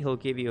 wait, he'll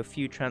give you a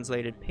few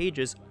translated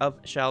pages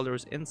of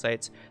Chaldor's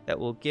Insights that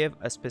will give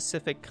a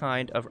specific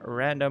kind of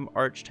random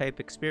archetype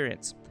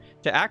experience.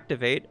 To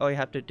activate, all you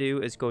have to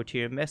do is go to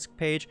your MISC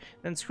page,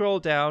 then scroll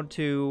down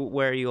to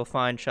where you'll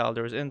find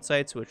Shaldor's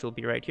Insights, which will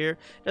be right here.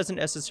 It doesn't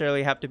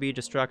necessarily have to be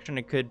Destruction,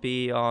 it could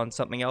be on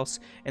something else,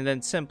 and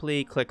then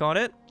simply click on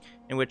it,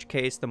 in which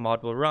case the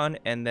mod will run,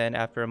 and then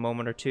after a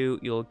moment or two,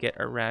 you'll get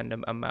a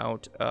random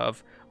amount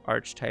of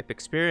Archetype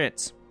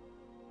experience.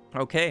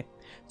 Okay,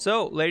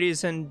 so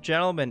ladies and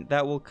gentlemen,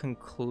 that will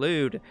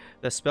conclude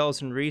the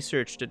Spells and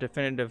Research, the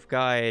definitive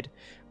guide.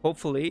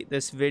 Hopefully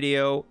this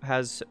video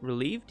has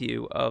relieved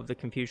you of the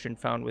confusion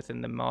found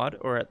within the mod,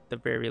 or at the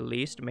very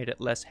least made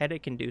it less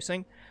headache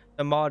inducing.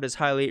 The mod is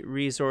highly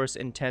resource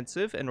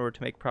intensive in order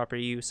to make proper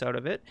use out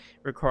of it,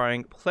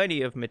 requiring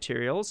plenty of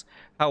materials.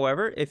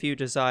 However, if you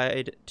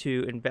decide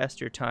to invest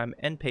your time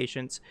and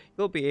patience,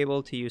 you'll be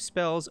able to use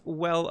spells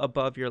well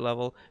above your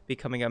level,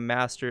 becoming a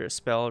master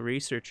spell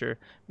researcher,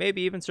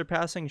 maybe even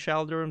surpassing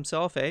Shaldor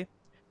himself, eh?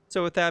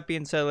 So with that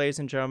being said, ladies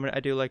and gentlemen, I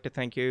do like to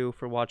thank you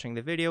for watching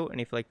the video,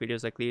 and if you like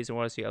videos like these and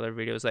want to see other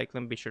videos like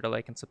them, be sure to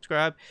like and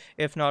subscribe.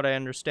 If not, I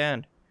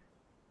understand.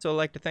 So I'd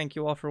like to thank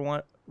you all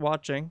for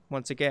watching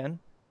once again,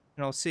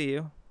 and I'll see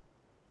you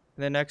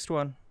in the next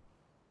one.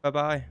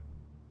 Bye-bye.